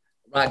Limelight.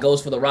 Rock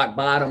goes for the rock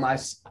bottom.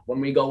 When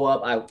we go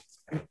up, I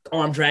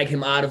arm drag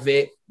him out of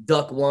it,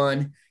 duck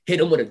one, hit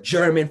him with a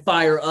German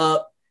fire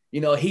up. You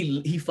know,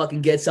 he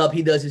fucking gets up,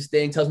 he does his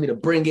thing, tells me to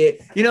bring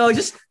it. You know,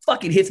 just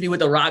fucking hits me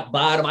with the rock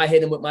bottom. I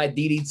hit him with my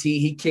DDT.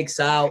 He kicks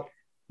out.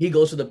 He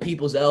goes for the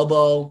people's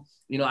elbow.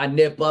 I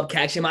nip up,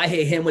 catch him. I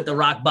hit him with the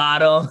rock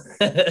bottom.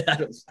 I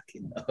don't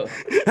fucking know.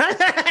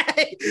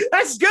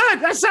 That's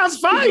good. That sounds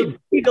fine.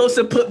 He goes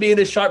to put me in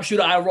the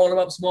sharpshooter. I roll him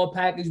up, small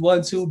package,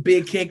 1-2,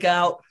 big kick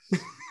out.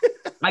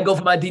 I go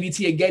for my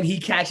DDT again. He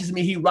catches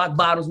me. He rock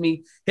bottoms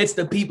me, hits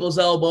the people's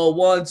elbow,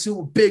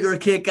 1-2, bigger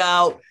kick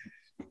out.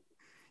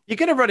 You're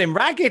going to run him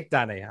ragged,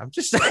 Danny. I'm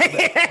just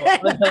saying.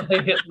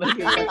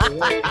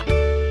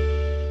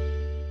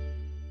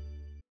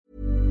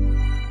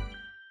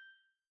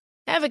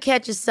 Ever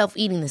catch yourself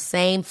eating the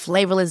same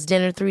flavorless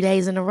dinner 3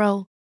 days in a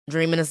row?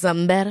 Dreaming of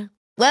something better?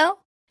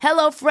 Well,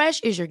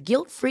 HelloFresh is your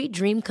guilt-free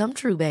dream come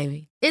true,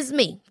 baby. It's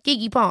me,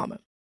 Keke Palmer.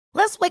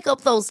 Let's wake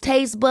up those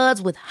taste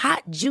buds with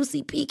hot,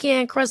 juicy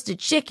pecan-crusted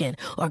chicken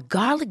or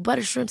garlic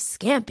butter shrimp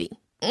scampi.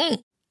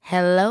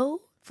 Hello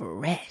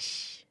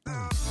Fresh.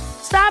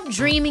 Stop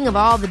dreaming of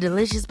all the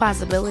delicious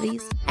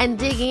possibilities and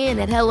dig in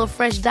at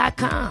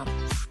HelloFresh.com.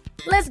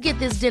 Let's get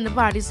this dinner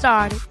party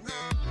started.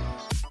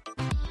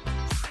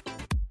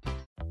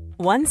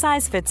 One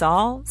size fits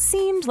all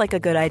seemed like a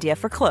good idea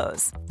for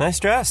clothes.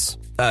 Nice dress.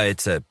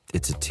 It's a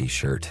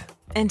t-shirt.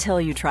 Until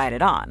you tried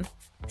it on.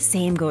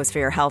 Same goes for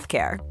your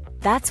healthcare.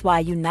 That's why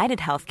United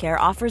Healthcare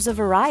offers a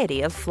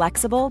variety of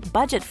flexible,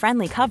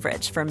 budget-friendly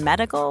coverage for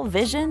medical,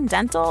 vision,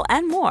 dental,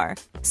 and more.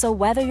 So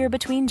whether you're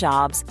between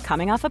jobs,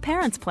 coming off a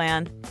parent's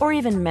plan, or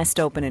even missed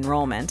open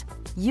enrollment,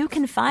 you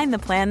can find the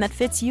plan that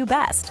fits you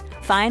best.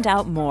 Find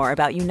out more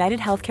about United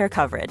Healthcare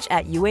coverage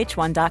at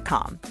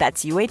uh1.com.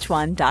 That's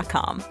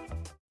uh1.com.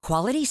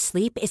 Quality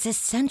sleep is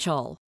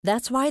essential.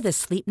 That's why the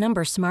Sleep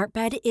Number Smart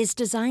Bed is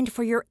designed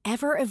for your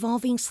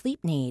ever-evolving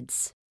sleep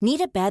needs.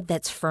 Need a bed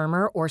that's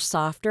firmer or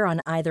softer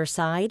on either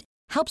side?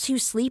 Helps you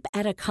sleep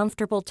at a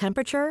comfortable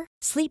temperature?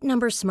 Sleep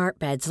Number Smart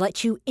Beds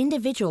let you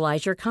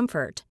individualize your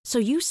comfort, so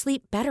you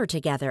sleep better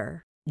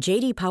together.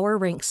 J.D. Power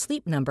ranks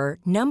Sleep Number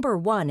number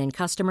 1 in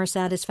customer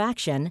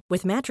satisfaction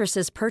with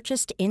mattresses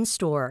purchased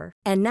in-store.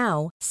 And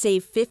now,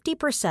 save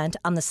 50%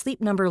 on the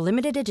Sleep Number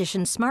Limited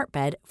Edition Smart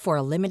Bed for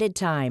a limited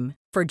time.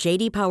 For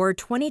J.D. Power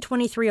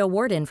 2023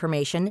 award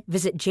information,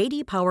 visit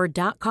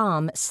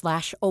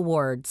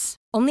jdpower.com/awards.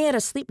 Only at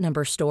a Sleep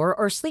Number store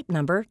or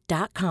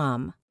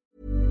sleepnumber.com.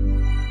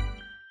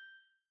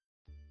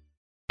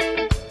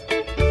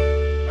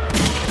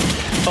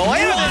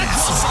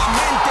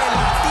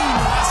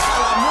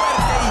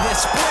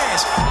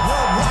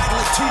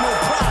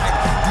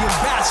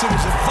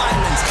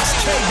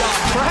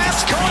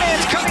 Perhaps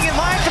Conan's coming in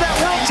line for that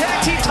World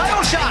Tag Team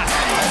title shot.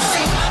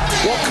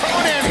 Well,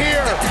 Conan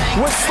here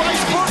with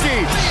Slice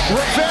Boogie,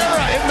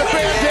 Rivera in the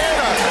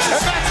bandana,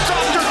 and that's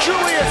Dr.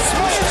 Julius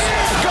Smokes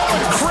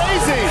going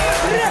crazy.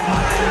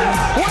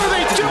 What are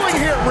they doing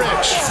here,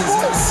 Rich?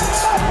 Well,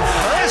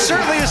 that's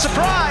certainly a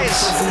surprise.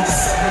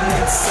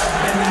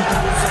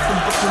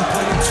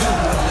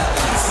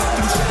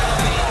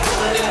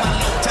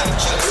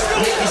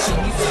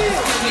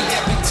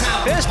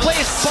 This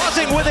place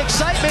buzzing with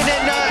excitement,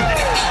 and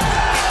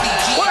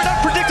what an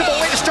unpredictable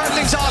way to start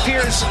things off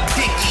here.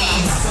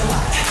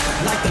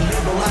 Like the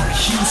label out of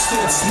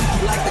Houston,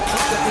 sneaky like the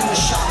clucker in the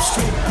shop,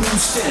 straight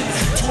boosting.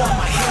 To all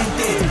my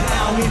gente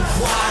down in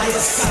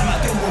Juarez,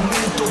 cálmate un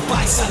momento,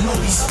 paisa, no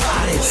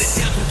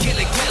dispares. Down from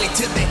Kelly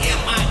to the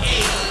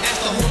MIA, that's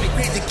the homie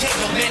Crazy King,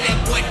 no man,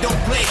 that boy don't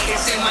play,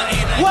 it's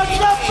MIA.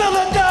 What's up,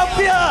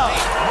 Philadelphia?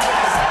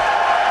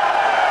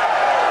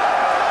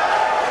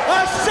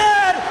 I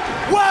said,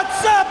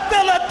 what's up,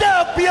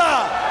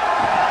 Philadelphia?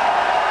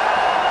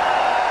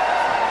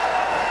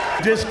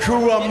 This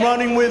crew I'm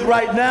running with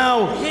right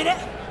now,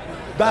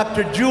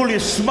 Dr.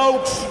 Julius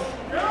Smokes.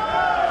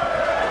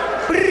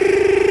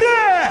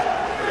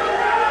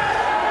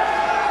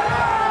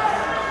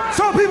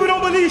 Some people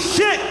don't believe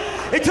shit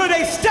until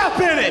they step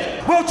in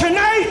it. Well,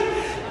 tonight,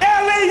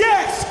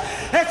 LAX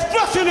is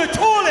flushing the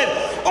toilet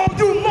on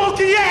you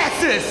monkey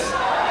asses.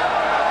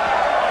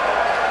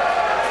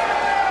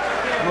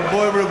 My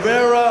boy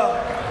Rivera.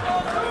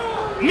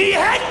 Mi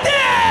gente!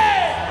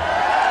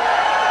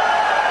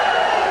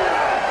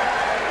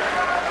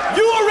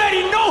 You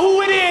already know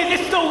who it is.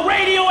 It's the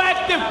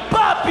radioactive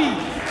Poppy.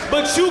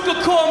 But you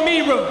could call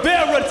me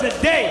Rivera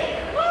today.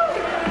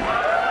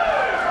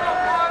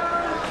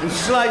 And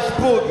Slice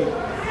Boogie.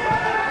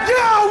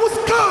 Yo, what's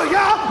good,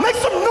 y'all? Make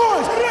some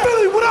noise.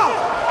 Philly, what up?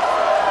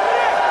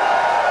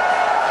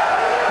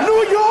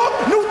 New York,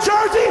 New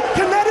Jersey,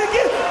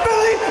 Connecticut,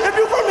 Philly. If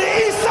you're from the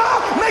east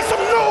side, make some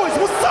noise.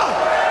 What's up?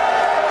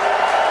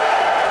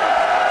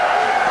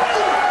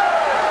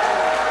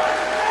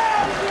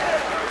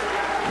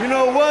 You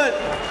know what?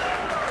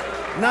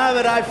 Now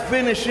that I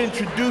finished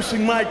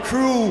introducing my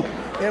crew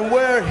and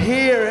we're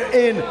here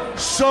in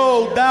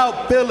sold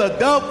out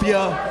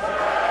Philadelphia,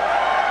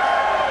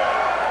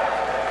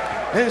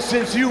 and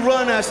since you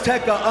run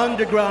Azteca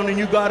Underground and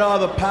you got all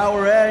the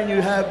power and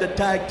you have the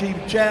tag team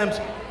champs,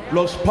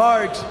 Los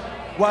Parks,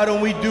 why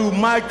don't we do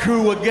my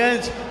crew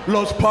against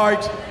Los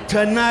Parks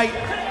tonight?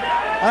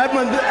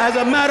 As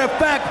a matter of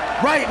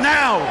fact, right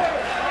now.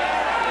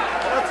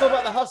 Let's talk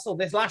about the hustle.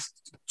 This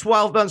last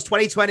 12 months,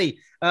 2020,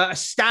 a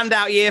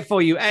standout year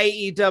for you,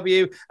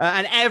 AEW,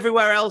 and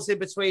everywhere else in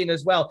between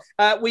as well.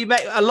 We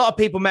met a lot of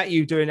people met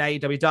you doing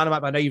AEW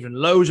Dynamite, but I know you've done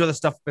loads of other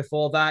stuff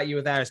before that. You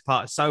were there as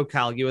part of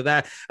SoCal. You were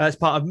there as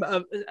part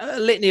of a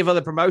litany of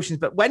other promotions.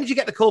 But when did you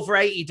get the call for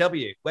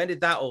AEW? When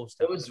did that all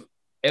start?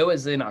 It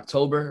was in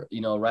October,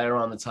 right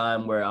around the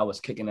time where I was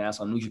kicking ass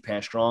on New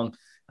Japan Strong.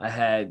 I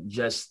had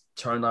just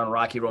turned on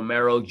Rocky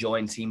Romero,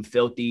 joined Team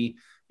Filthy.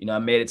 I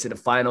made it to the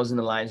finals in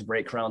the Lions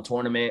Break Crown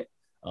tournament.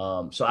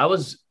 So I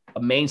was a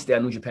mainstay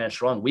on New Japan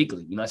Strong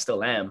weekly. I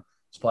still am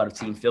as part of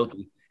Team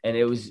Filthy. And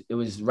it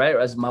was right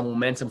as my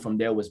momentum from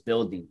there was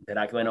building that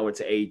I went over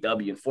to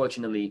AEW.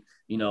 Unfortunately,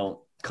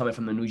 coming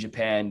from the New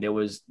Japan, there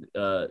was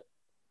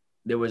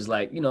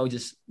like,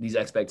 just these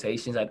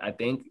expectations, I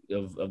think,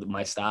 of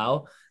my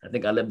style. I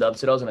think I lived up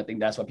to those, and I think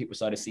that's why people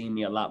started seeing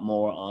me a lot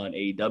more on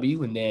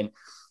AEW. And then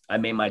I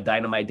made my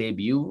Dynamite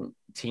debut,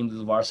 teamed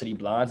with Varsity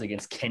Blondes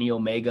against Kenny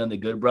Omega and the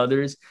Good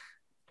Brothers.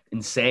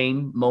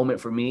 Insane moment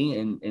for me,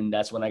 and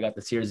that's when I got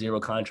the Tier 0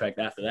 contract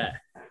after that.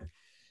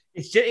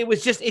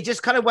 It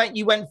just kind of went.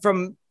 You went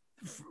from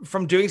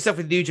doing stuff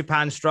with New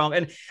Japan Strong,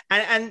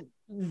 and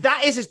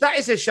that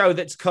is a show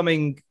that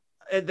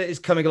is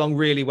coming along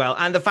really well.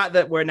 And the fact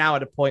that we're now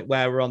at a point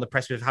where we're on the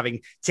precipice of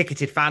having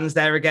ticketed fans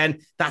there again,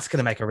 that's going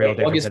to make a real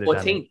difference.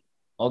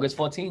 August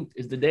 14th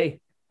is the day.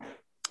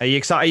 Are you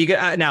excited? Are you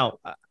good now?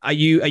 Are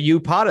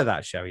you part of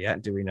that show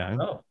yet? Do we know?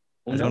 No.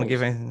 I don't want to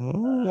give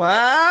anything.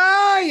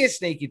 Wow, you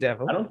sneaky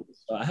devil.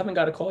 I haven't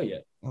got a call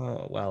yet.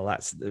 Oh, well,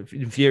 that's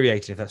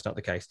infuriating if that's not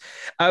the case.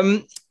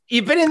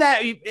 You've been in there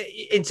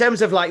in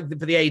terms of like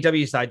for the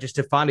AEW side, just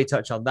to finally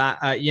touch on that,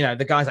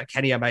 the guys like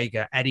Kenny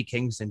Omega, Eddie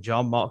Kingston,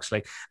 Jon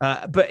Moxley.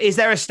 But is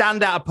there a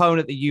standout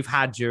opponent that you've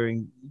had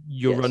during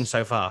your run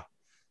so far?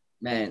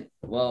 Man,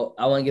 well,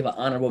 I want to give an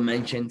honorable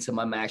mention to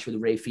my match with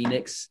Rey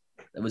Fenix.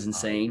 That was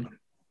insane.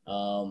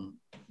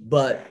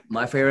 But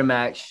my favorite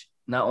match,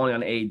 not only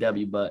on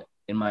AEW, but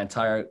in my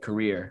entire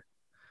career,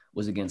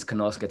 was against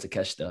Konosuke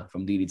Takeshita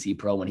from DDT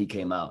Pro when he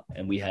came out.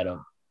 And we had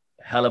a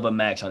hell of a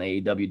match on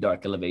AEW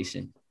Dark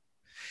Elevation.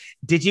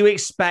 Did you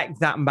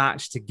expect that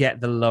match to get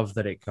the love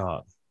that it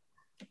got?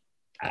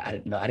 I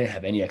didn't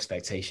have any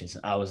expectations.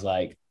 I was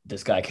like,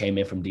 this guy came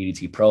in from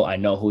DDT Pro. I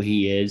know who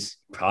he is.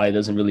 Probably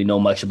doesn't really know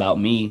much about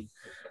me.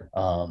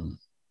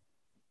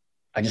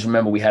 I just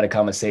remember we had a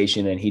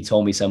conversation and he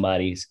told me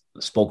somebody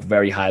spoke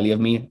very highly of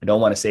me. I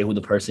don't want to say who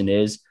the person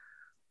is,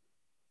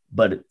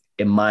 but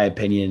in my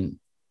opinion,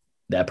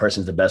 that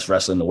person's the best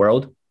wrestler in the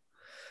world.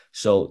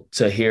 So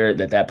to hear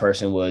that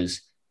person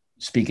was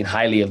speaking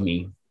highly of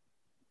me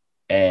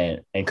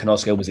and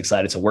Konosuke was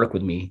excited to work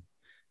with me,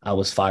 I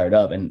was fired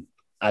up. And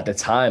at the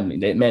time,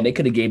 they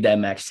could have gave that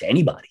match to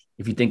anybody.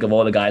 If you think of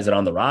all the guys that are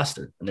on the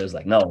roster, and it was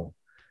like, no,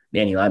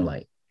 Danny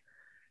Limelight.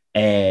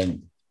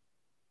 And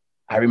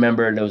I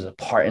remember there was a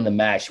part in the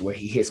match where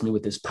he hits me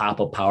with this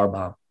pop-up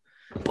powerbomb.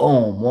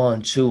 Boom,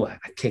 1, 2, I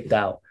kicked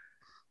out.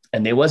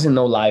 And there wasn't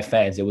no live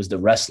fans. It was the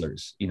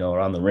wrestlers,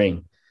 around the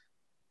ring.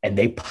 And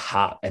they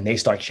pop and they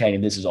start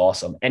chanting, "This is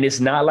awesome." And it's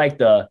not like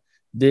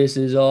 "this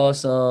is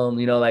awesome,"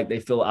 like they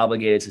feel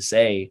obligated to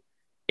say.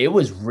 It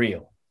was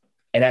real.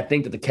 And I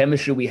think that the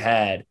chemistry we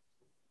had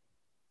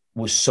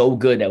was so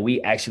good that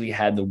we actually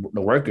had the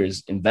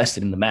workers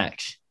invested in the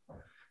match.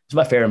 It's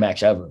my favorite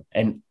match ever.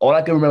 And all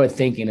I can remember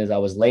thinking as I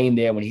was laying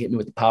there when he hit me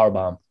with the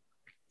powerbomb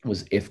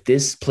was, if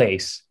this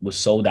place was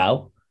sold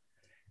out,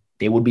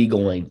 they would be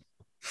going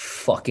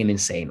fucking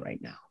insane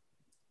right now.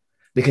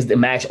 Because the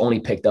match only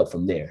picked up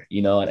from there,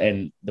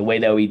 and the way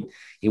that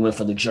he went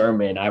for the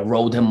German, I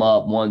rolled him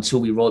up 1, 2,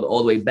 we rolled all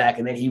the way back,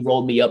 and then he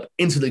rolled me up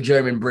into the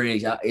German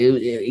bridge.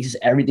 It just,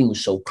 everything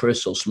was so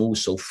crisp, so smooth,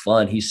 so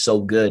fun. He's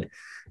so good,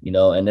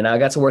 and then I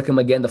got to work him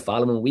again the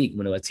following week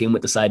when I teamed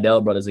with the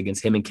Seidel brothers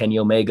against him and Kenny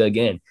Omega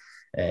again.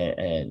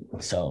 And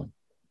so,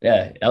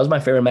 yeah, that was my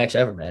favorite match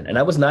ever, man. And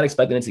I was not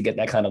expecting it to get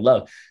that kind of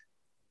love.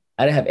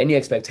 I didn't have any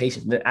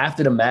expectations. Then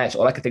after the match,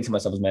 all I could think to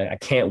myself was, man, I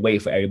can't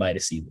wait for everybody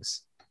to see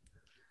this.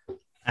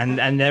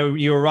 And there,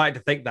 you were right to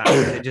think that.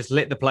 It just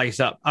lit the place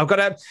up. I've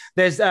got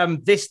there's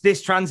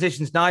this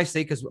transitions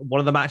nicely because one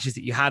of the matches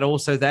that you had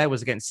also there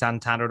was against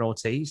Santana and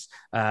Ortiz.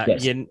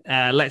 Yes.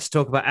 Let's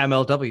talk about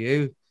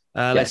MLW.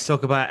 Let's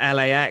talk about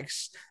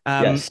LAX.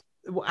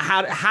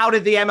 How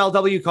did the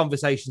MLW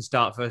conversation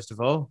start, first of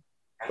all?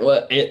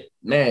 Well,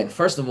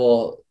 first of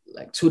all,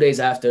 like 2 days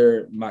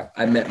after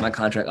I met my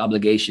contract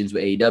obligations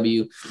with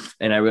AEW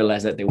and I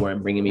realized that they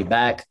weren't bringing me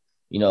back,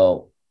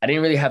 I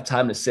didn't really have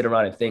time to sit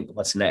around and think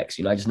what's next.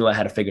 I just knew I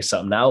had to figure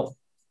something out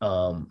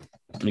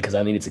because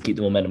I needed to keep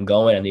the momentum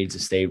going. I needed to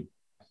stay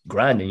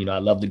grinding. I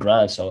love the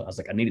grind. So I was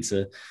like, I needed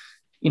to,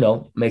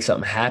 make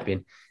something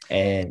happen.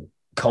 And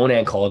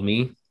Conan called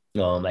me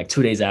like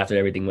 2 days after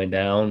everything went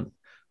down.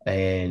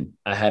 And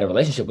I had a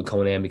relationship with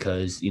Conan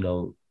because,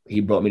 he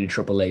brought me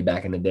to AAA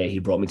back in the day. He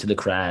brought me to the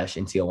Crash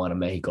in Tijuana,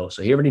 Mexico.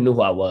 So he already knew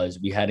who I was.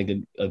 We had a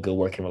good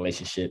working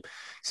relationship,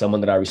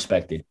 someone that I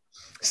respected.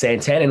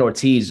 Santana and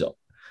Ortiz,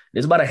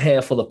 there's about a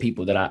handful of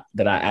people that I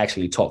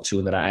actually talk to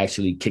and that I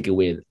actually kick it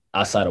with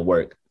outside of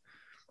work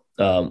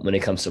when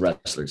it comes to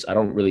wrestlers. I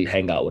don't really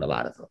hang out with a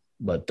lot of them.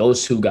 But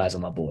those two guys are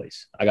my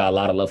boys. I got a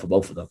lot of love for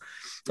both of them.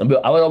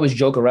 I would always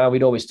joke around.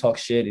 We'd always talk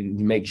shit and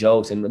make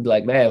jokes and be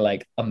like, man,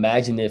 like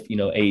imagine if,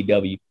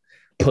 AEW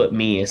put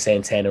me and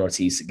Santana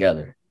Ortiz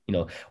together.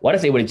 What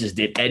if they would have just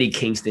did Eddie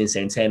Kingston,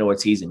 Santana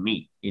Ortiz, and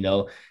me?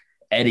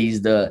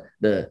 Eddie's the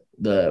main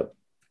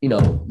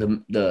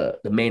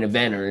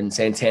eventer, and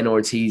Santana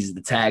Ortiz is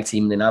the tag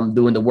team, and I'm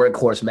doing the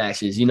workhorse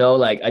matches.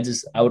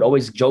 I would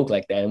always joke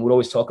like that, and we'd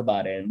always talk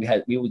about it.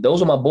 And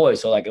those were my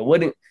boys. So like it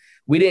wasn't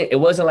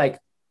like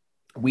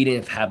we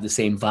didn't have the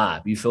same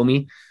vibe. You feel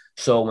me?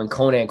 So when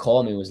Conan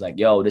called me and was like,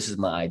 yo, this is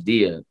my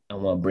idea. I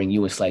want to bring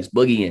you and Slice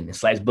Boogie in. And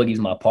Slice Boogie's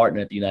my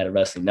partner at the United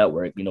Wrestling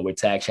Network. We're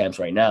tag champs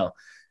right now.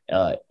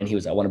 And he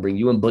was, I want to bring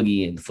you and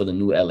Boogie in for the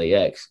new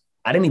LAX.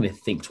 I didn't even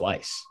think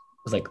twice.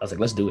 I was like,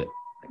 let's do it.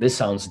 This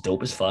sounds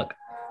dope as fuck.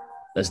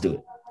 Let's do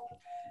it.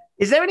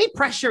 Is there any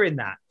pressure in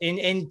that,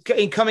 in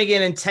coming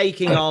in and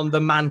taking on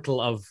the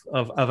mantle of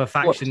a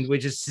faction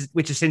which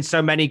has seen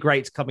so many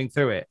greats coming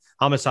through it?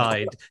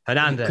 Homicide,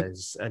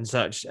 Hernandez, and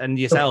such, and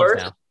yourselves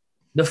now.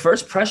 The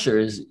first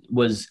pressure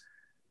was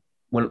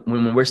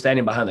when we're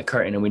standing behind the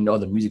curtain and we know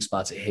the music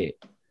spots are hit.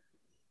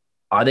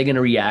 Are they going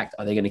to react?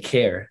 Are they going to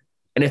care?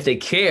 And if they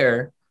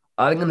care,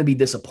 are they going to be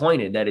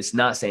disappointed that it's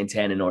not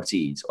Santana and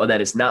Ortiz or that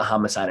it's not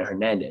Homicide and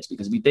Hernandez?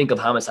 Because if you think of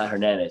Homicide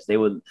Hernandez, they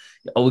were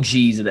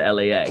OGs of the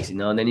LAX,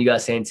 and then you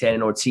got Santana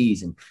and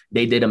Ortiz, and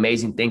they did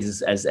amazing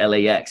things as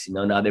LAX.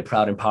 Now they're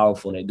proud and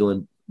powerful and they're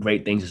doing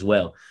great things as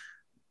well.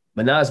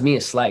 But now it's me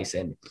and Slice,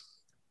 and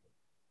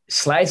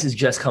Slice is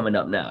just coming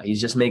up now.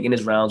 He's just making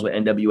his rounds with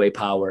NWA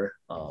Power.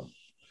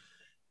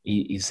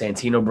 He's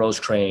Santino Bros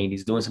trained.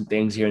 He's doing some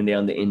things here and there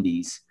on the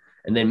indies.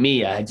 And then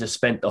me, I had just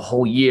spent the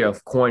whole year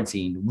of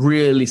quarantine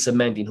really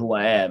cementing who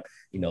I am.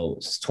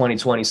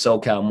 2020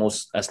 SoCal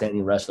Most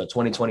Outstanding Wrestler,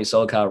 2020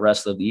 SoCal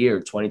Wrestler of the Year,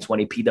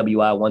 2020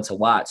 PWI One to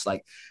Watch.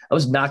 Like, I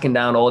was knocking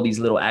down all these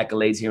little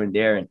accolades here and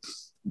there and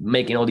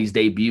making all these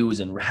debuts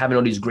and having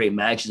all these great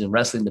matches and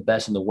wrestling the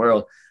best in the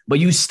world. But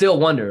you still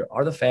wonder,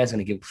 are the fans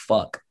going to give a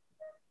fuck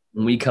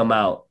when we come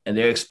out and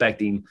they're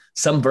expecting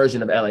some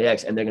version of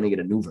LAX and they're going to get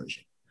a new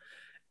version?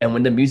 And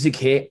when the music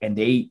hit and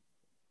they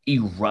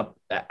erupt,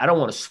 I don't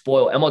want to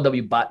spoil.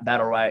 MLW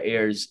Battle Riot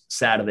airs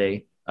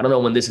Saturday. I don't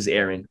know when this is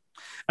airing.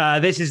 By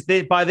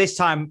this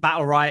time,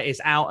 Battle Riot is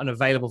out and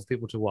available for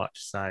people to watch.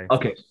 So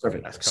okay,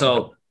 perfect. Cool.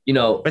 So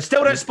but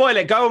still don't spoil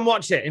it. Go and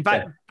watch it. In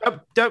fact,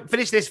 don't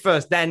finish this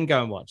first, then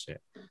go and watch it.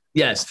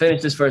 Yes,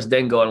 finish this first,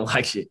 then go and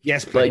watch it.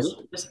 Yes, please.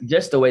 But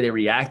just the way they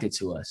reacted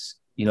to us,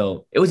 it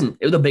was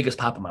the biggest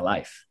pop of my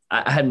life.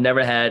 I had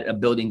never had a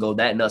building go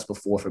that nuts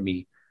before for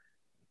me,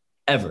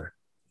 ever.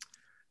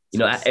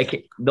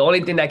 The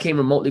only thing that came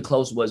remotely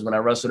close was when I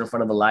wrestled in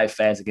front of the live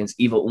fans against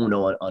Evil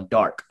Uno on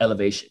Dark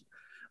Elevation.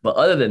 But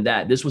other than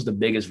that, this was the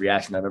biggest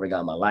reaction I've ever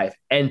got in my life.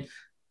 And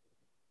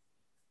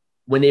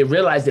when they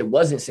realized it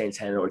wasn't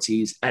Santana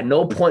Ortiz, at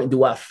no point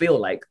do I feel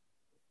like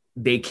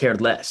they cared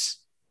less.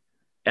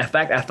 In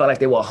fact, I felt like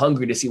they were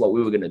hungry to see what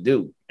we were going to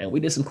do. And we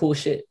did some cool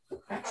shit.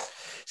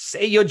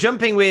 You're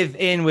jumping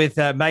in with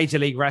Major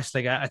League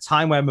Wrestling at a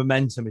time where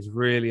momentum is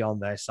really on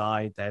their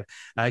side. They're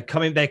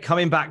coming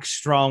back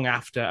strong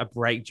after a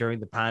break during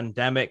the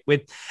pandemic.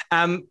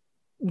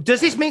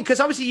 Does this mean, because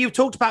obviously you've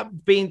talked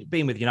about being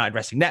with United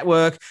Wrestling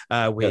Network,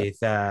 with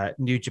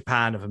New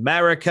Japan of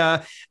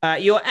America,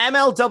 your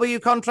MLW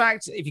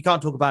contract, if you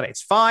can't talk about it,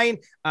 it's fine.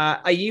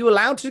 Are you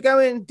allowed to go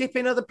and dip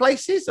in other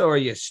places, or are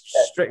you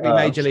strictly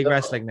Major League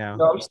Wrestling now?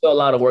 No, I'm still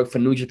allowed to work for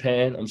New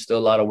Japan. I'm still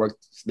allowed to work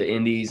the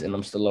indies, and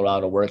I'm still allowed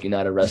to work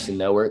United Wrestling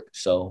Network.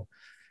 So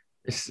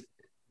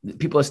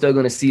people are still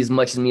going to see as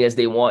much of me as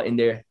they want in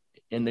their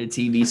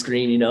TV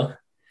screen,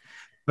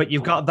 But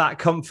you've got that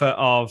comfort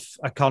of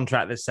a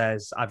contract that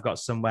says, I've got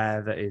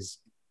somewhere that is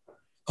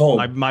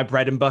home, my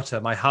bread and butter,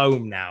 my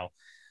home now.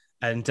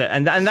 And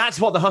that's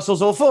what the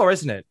hustle's all for,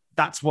 isn't it?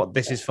 That's what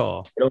this is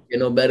for. You don't get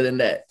no better than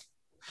that.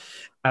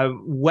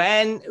 Who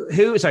in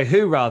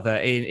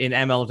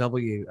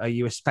MLW are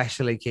you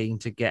especially keen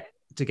to get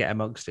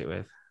amongst it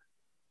with?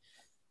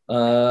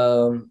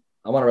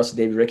 I want to wrestle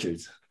Davey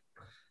Richards.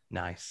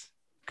 Nice.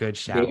 Good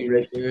shout. Davey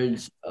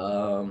Richards,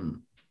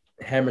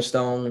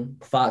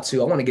 Hammerstone,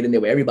 Fatu. I want to get in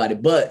there with everybody.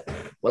 But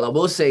what I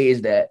will say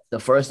is that the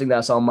first thing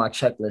that's on my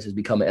checklist is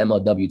becoming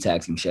MLW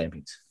Tag Team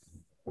Champions.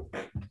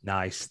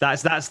 Nice.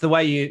 That's the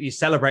way you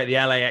celebrate the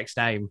LAX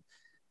name,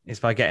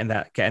 is by getting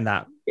that.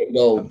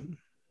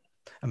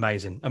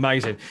 Amazing.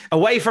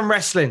 Away from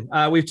wrestling,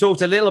 we've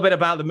talked a little bit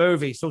about the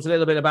movies, talked a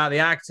little bit about the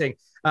acting.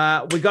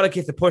 We've got to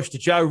give the push to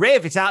Joe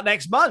Riv. It's out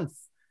next month.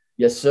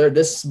 Yes, sir.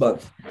 This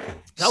month.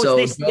 So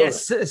it's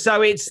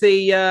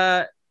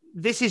the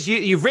this is you.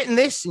 You've written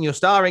this and you're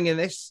starring in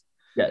this.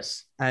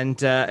 Yes.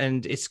 And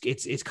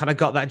it's kind of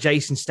got that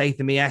Jason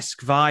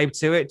Statham-esque vibe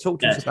to it. Talk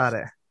to us about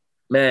it.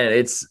 Man,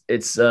 it's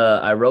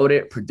I wrote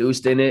it,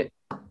 produced it,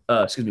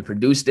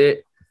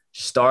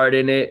 starred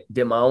in it,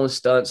 did my own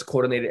stunts,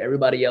 coordinated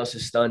everybody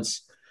else's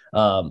stunts,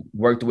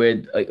 worked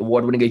with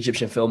award-winning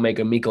Egyptian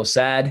filmmaker Miko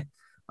Sad,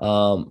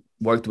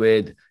 worked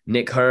with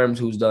Nick Herms,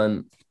 who's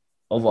done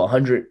over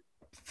 100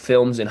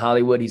 films in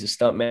Hollywood. He's a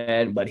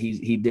stuntman, but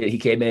he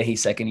came in, he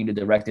second unit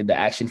directed the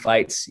action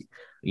fights,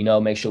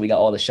 make sure we got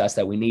all the shots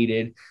that we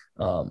needed,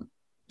 so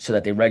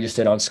that they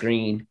registered on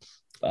screen.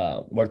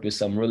 Worked with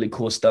some really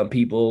cool stunt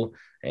people,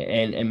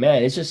 and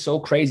man, it's just so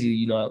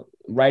crazy,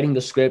 writing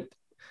the script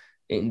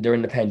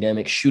during the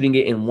pandemic, shooting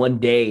it in one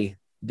day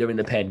during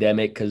the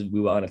pandemic, because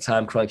we were on a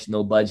time crunch,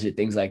 no budget,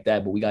 things like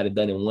that, but we got it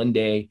done in one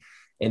day.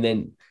 And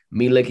then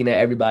me looking at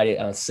everybody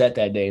on set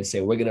that day and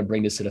say, we're going to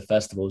bring this to the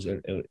festivals.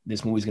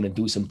 This movie's going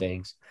to do some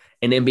things.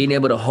 And then being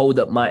able to hold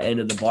up my end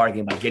of the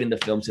bargain by getting the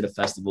film to the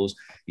festivals.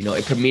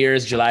 It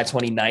premieres July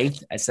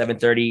 29th at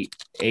 7:30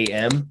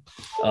 a.m.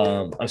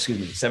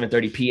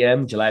 7:30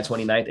 p.m., July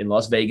 29th in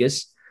Las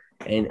Vegas.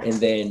 And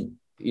then,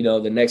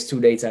 the next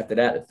 2 dates after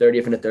that, the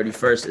 30th and the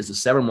 31st, is a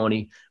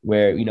ceremony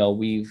where,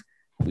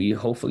 we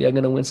hopefully are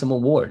going to win some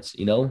awards,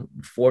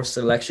 4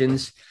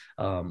 selections,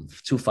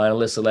 2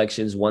 finalist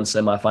selections, 1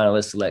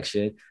 semifinalist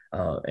selection.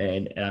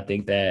 And I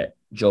think that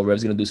Joe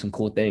Rev's going to do some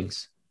cool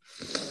things.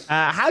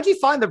 How do you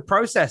find the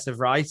process of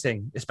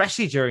writing,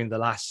 especially during the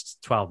last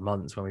 12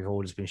 months when we've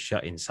all just been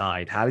shut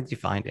inside? How did you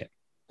find it?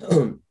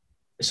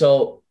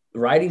 So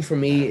writing for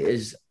me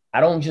is, I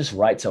don't just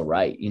write to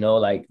write,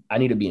 I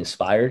need to be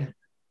inspired.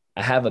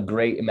 I have a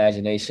great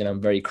imagination.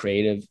 I'm very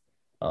creative.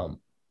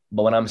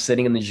 But when I'm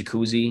sitting in the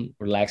jacuzzi,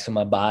 relaxing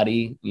my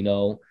body,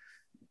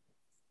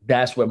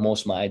 that's where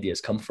most of my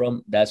ideas come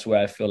from. That's where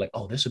I feel like,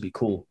 oh, this would be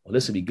cool. Or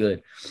this would be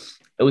good.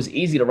 It was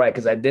easy to write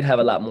because I did have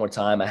a lot more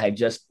time. I had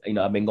just,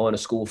 I've been going to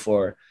school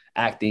for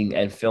acting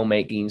and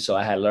filmmaking. So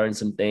I had learned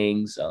some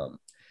things.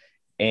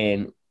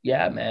 And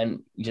yeah,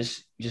 man,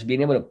 just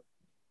being able to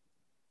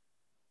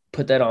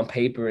put that on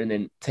paper and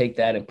then take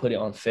that and put it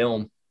on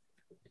film,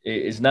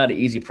 it's not an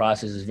easy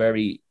process. It's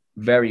very,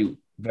 very,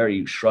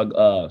 very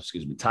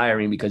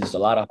tiring, because it's a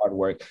lot of hard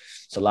work.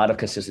 It's a lot of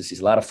consistency.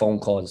 It's a lot of phone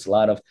calls. It's a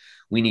lot of,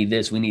 we need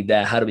this, we need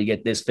that. How do we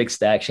get this, fix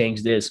that,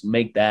 change this,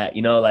 make that,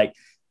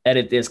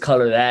 edit this,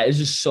 color that. It's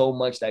just so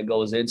much that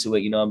goes into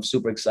it. I'm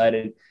super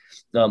excited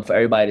for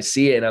everybody to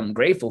see it. And I'm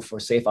grateful for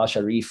Saif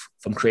Al-Sharif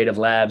from Creative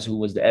Labs, who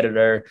was the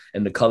editor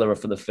and the colorer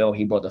for the film.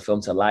 He brought the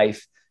film to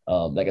life.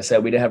 Like I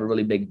said, we didn't have a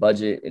really big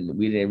budget, and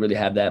we didn't really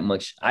have that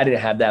much. I didn't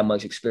have that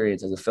much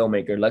experience as a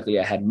filmmaker. Luckily,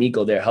 I had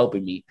Miko there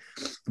helping me.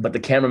 But the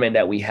cameraman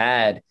that we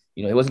had,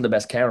 he wasn't the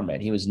best cameraman.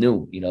 He was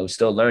new,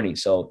 still learning.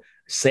 So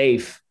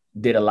Saif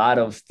did a lot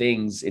of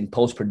things in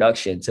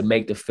post-production to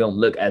make the film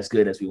look as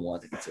good as we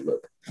wanted it to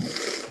look.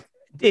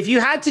 If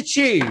you had to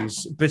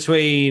choose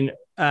between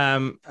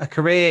a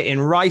career in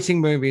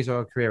writing movies or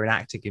a career in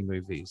acting in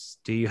movies,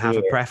 do you have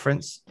a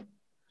preference?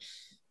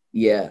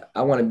 Yeah,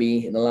 I want to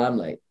be in the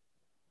limelight.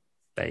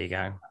 There you go.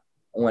 I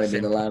want to be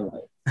in the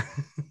limelight.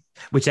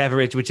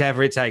 whichever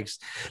it takes.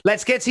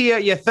 Let's get to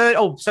your third.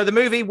 Oh, so the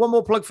movie, one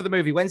more plug for the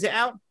movie. When's it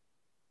out?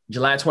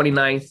 July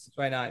 29th.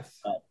 29th.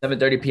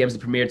 7:30 p.m. is the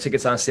premiere.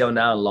 Tickets on sale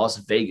now in Las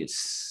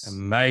Vegas.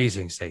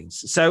 Amazing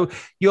scenes. So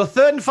your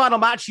third and final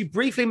match, you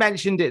briefly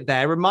mentioned it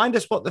there. Remind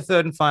us what the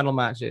third and final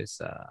match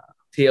is.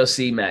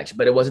 TLC match,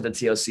 but it wasn't the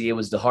TLC. It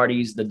was the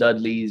Hardys, the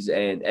Dudleys,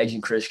 and Edge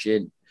and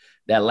Christian.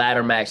 That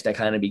ladder match that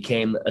kind of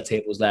became a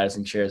tables, ladders,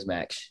 and chairs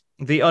match.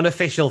 The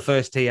unofficial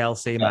first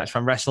TLC match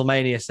from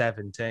WrestleMania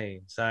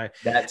 17. So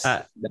that's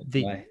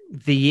the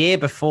year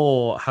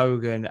before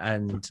Hogan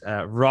and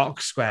Rock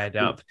squared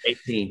up.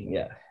 18,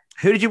 yeah.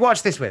 Who did you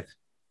watch this with?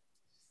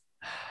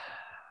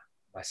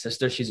 My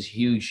sister.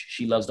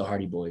 She loves the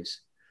Hardy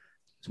Boys.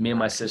 It's me and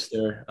my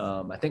sister.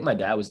 I think my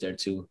dad was there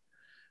too.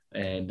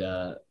 And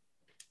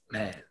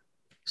man,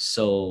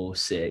 so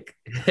sick.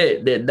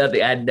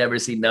 I'd never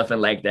seen nothing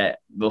like that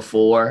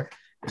before.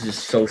 It's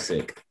just so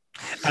sick.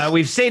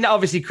 We've seen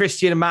obviously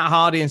Christian and Matt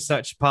Hardy and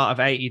such part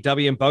of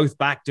AEW, and both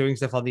back doing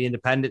stuff on the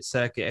independent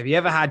circuit. Have you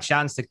ever had a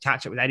chance to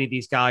catch up with any of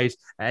these guys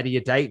ahead of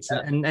your dates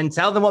and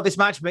tell them what this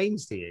match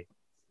means to you?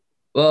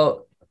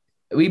 Well,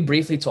 we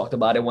briefly talked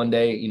about it one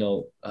day.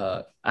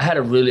 I have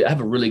a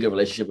really good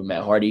relationship with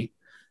Matt Hardy.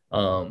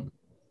 And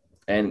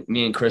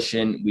me and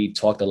Christian, we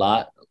talked a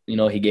lot.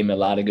 He gave me a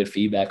lot of good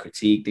feedback,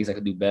 critique, things I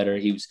could do better.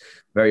 He was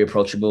very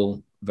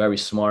approachable, very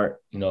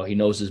smart. He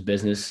knows his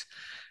business.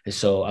 And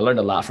so I learned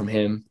a lot from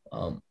him.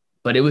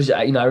 But it was,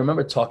 I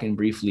remember talking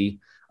briefly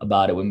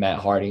about it with Matt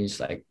Hardy.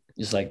 I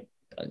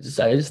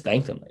just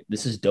thanked him. Like,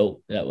 this is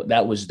dope.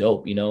 That was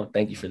dope.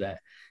 Thank you for that.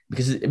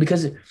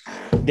 Because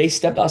they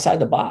stepped outside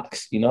the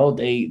box.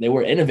 They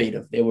were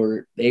innovative.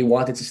 They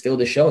wanted to steal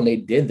the show, and they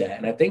did that.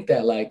 And I think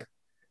that, like,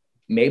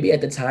 maybe at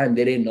the time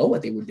they didn't know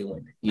what they were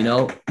doing.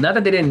 Not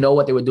that they didn't know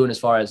what they were doing as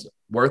far as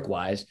work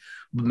wise,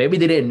 but maybe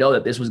they didn't know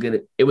that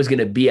it was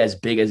gonna be as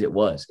big as it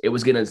was. It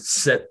was gonna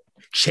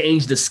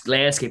change the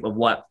landscape of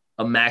what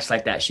a match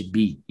like that should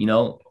be.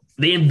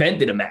 They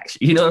invented a match.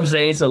 You know what I'm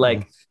saying? So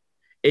like,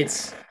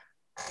 it's,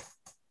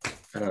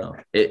 I don't know.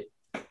 It's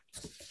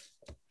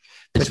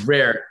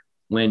rare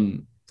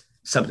when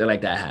something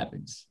like that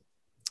happens.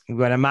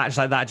 When a match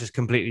like that just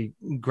completely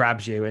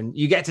grabs you, and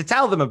you get to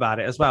tell them about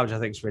it as well, which I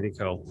think is really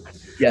cool.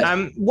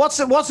 Yeah. What's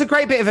a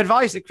great bit of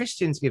advice that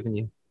Christian's given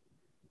you?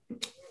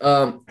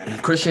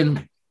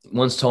 Christian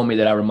once told me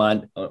that I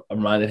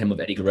reminded him of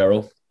Eddie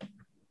Guerrero.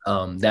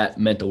 That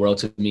meant the world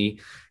to me.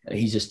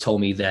 He just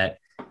told me that,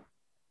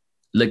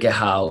 look at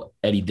how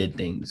Eddie did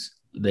things,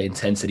 the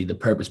intensity, the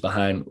purpose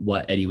behind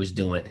what Eddie was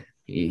doing.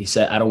 He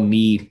said,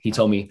 he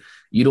told me,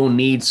 you don't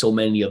need so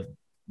many of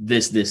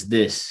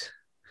this,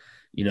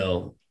 you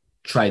know,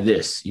 try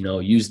this, you know,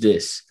 use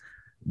this,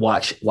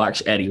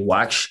 watch Eddie,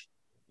 watch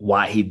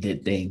why he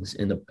did things.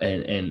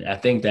 And I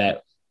think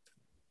that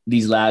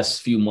these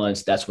last few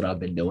months, that's what I've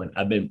been doing.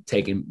 I've been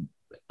taking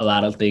a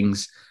lot of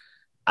things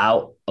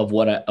out of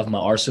my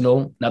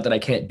arsenal. Not that I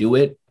can't do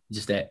it,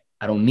 just that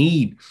I don't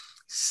need,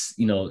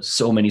 you know,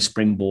 so many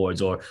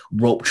springboards or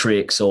rope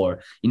tricks,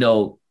 or, you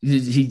know,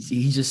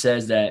 he just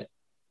says that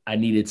I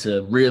needed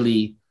to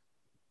really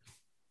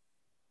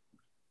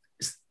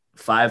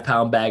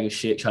 5-pound bag of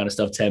shit trying to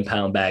stuff 10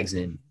 pounds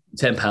in.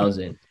 That's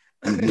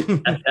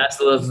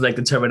like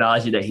the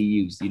terminology that he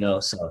used, you know?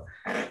 So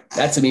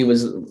that to me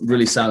was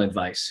really sound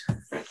advice.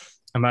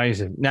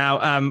 Amazing.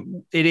 Now,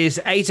 it is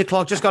 8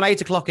 o'clock, just gone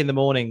 8 o'clock in the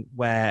morning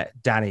where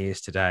Danny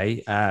is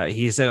today.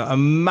 He's a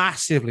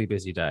massively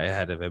busy day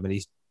ahead of him, and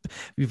he's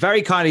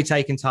very kindly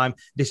taken time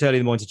this early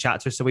in the morning to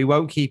chat to us, so we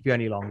won't keep you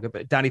any longer.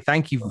 But Danny,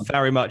 thank you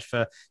very much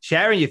for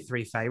sharing your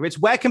 3 favorites.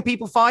 Where can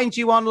people find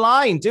you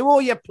online? Do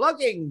all your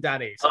plugging,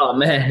 Danny. Oh,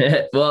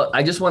 man. Well,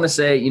 I just want to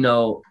say, you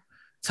know,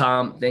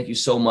 Tom, thank you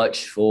so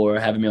much for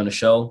having me on the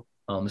show.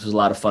 This was a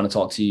lot of fun to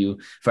talk to you.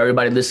 For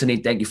everybody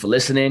listening, thank you for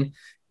listening.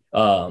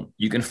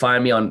 You can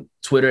find me on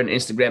Twitter and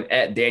Instagram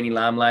at Danny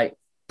Limelight,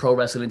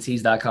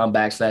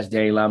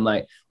 ProWrestlingTees.com/Danny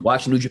Limelight.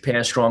 Watch New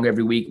Japan Strong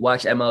every week.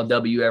 Watch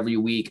MLW every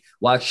week.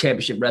 Watch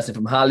Championship Wrestling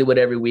from Hollywood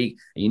every week.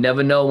 And you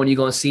never know when you're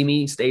going to see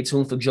me. Stay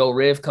tuned for Joe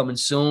Riv coming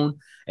soon,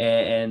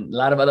 and a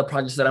lot of other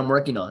projects that I'm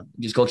working on.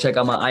 Just go check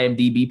out my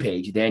IMDb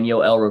page,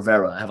 Daniel L.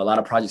 Rivera. I have a lot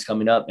of projects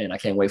coming up, and I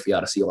can't wait for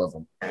y'all to see all of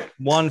them.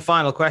 One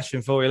final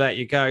question before we let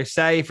you go.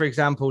 Say, for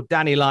example,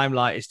 Danny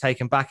Limelight is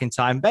taken back in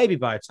time, maybe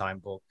by a time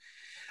bomb,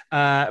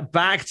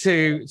 back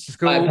to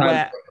school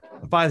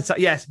by the time,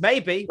 yes,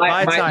 maybe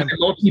by the time. The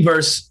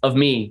multiverse of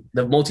me,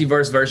 the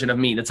multiverse version of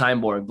me, the time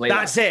board.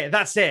 That's it.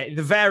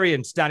 The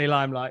variant, Danny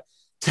Limelight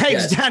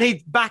takes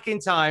Danny back in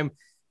time.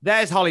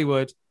 There's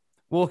Hollywood,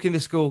 walking the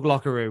school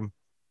locker room.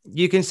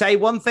 You can say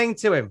one thing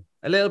to him,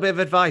 a little bit of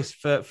advice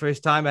for his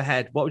time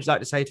ahead. What would you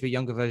like to say to a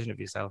younger version of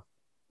yourself?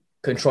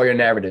 Control your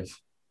narrative.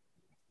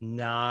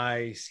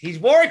 Nice. He's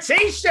wore a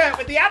t-shirt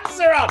with the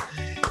answer on.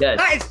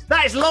 Yes.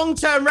 That is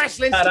long-term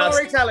wrestling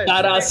storytelling.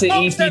 Shout out to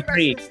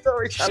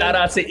EC3. Shout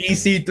out to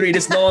EC3.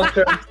 This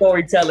long-term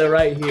storyteller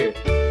right here.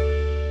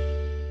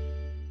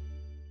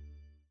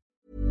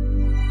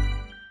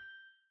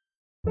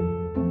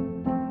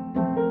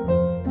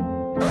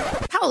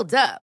 Hold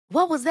up.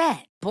 What was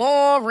that?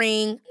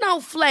 Boring. No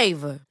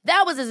flavor.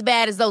 That was as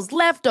bad as those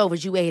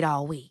leftovers you ate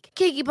all week.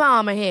 Keke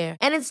Palmer here,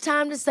 and it's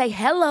time to say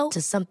hello to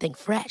something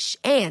fresh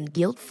and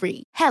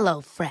guilt-free.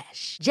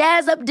 HelloFresh.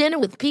 Jazz up dinner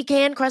with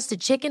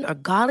pecan-crusted chicken or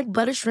garlic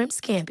butter shrimp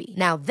scampi.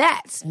 Now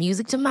that's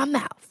music to my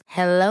mouth.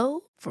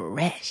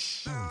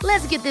 HelloFresh.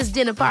 Let's get this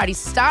dinner party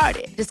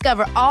started.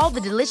 Discover all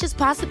the delicious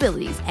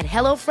possibilities at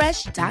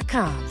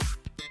HelloFresh.com.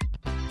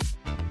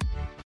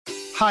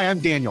 Hi, I'm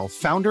Daniel,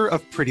 founder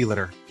of Pretty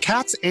Litter.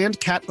 Cats and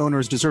cat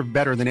owners deserve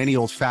better than any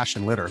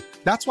old-fashioned litter.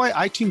 That's why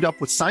I teamed up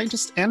with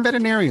scientists and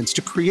veterinarians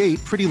to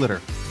create Pretty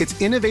Litter.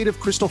 Its innovative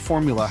crystal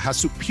formula has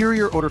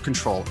superior odor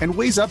control and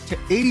weighs up to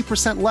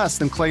 80% less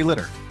than clay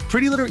litter.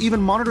 Pretty Litter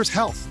even monitors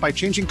health by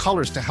changing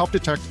colors to help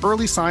detect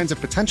early signs of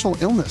potential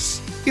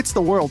illness. It's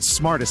the world's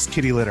smartest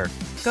kitty litter.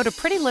 Go to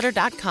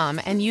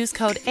prettylitter.com and use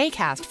code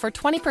ACAST for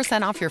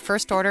 20% off your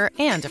first order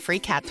and a free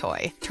cat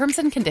toy. Terms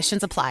and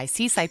conditions apply.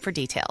 See site for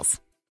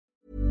details.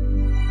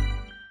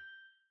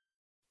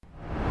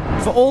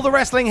 For all the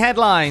wrestling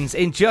headlines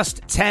in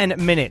just 10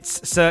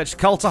 minutes, search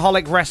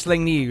Cultaholic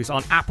Wrestling News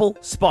on Apple,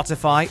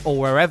 Spotify, or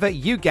wherever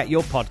you get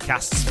your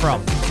podcasts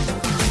from.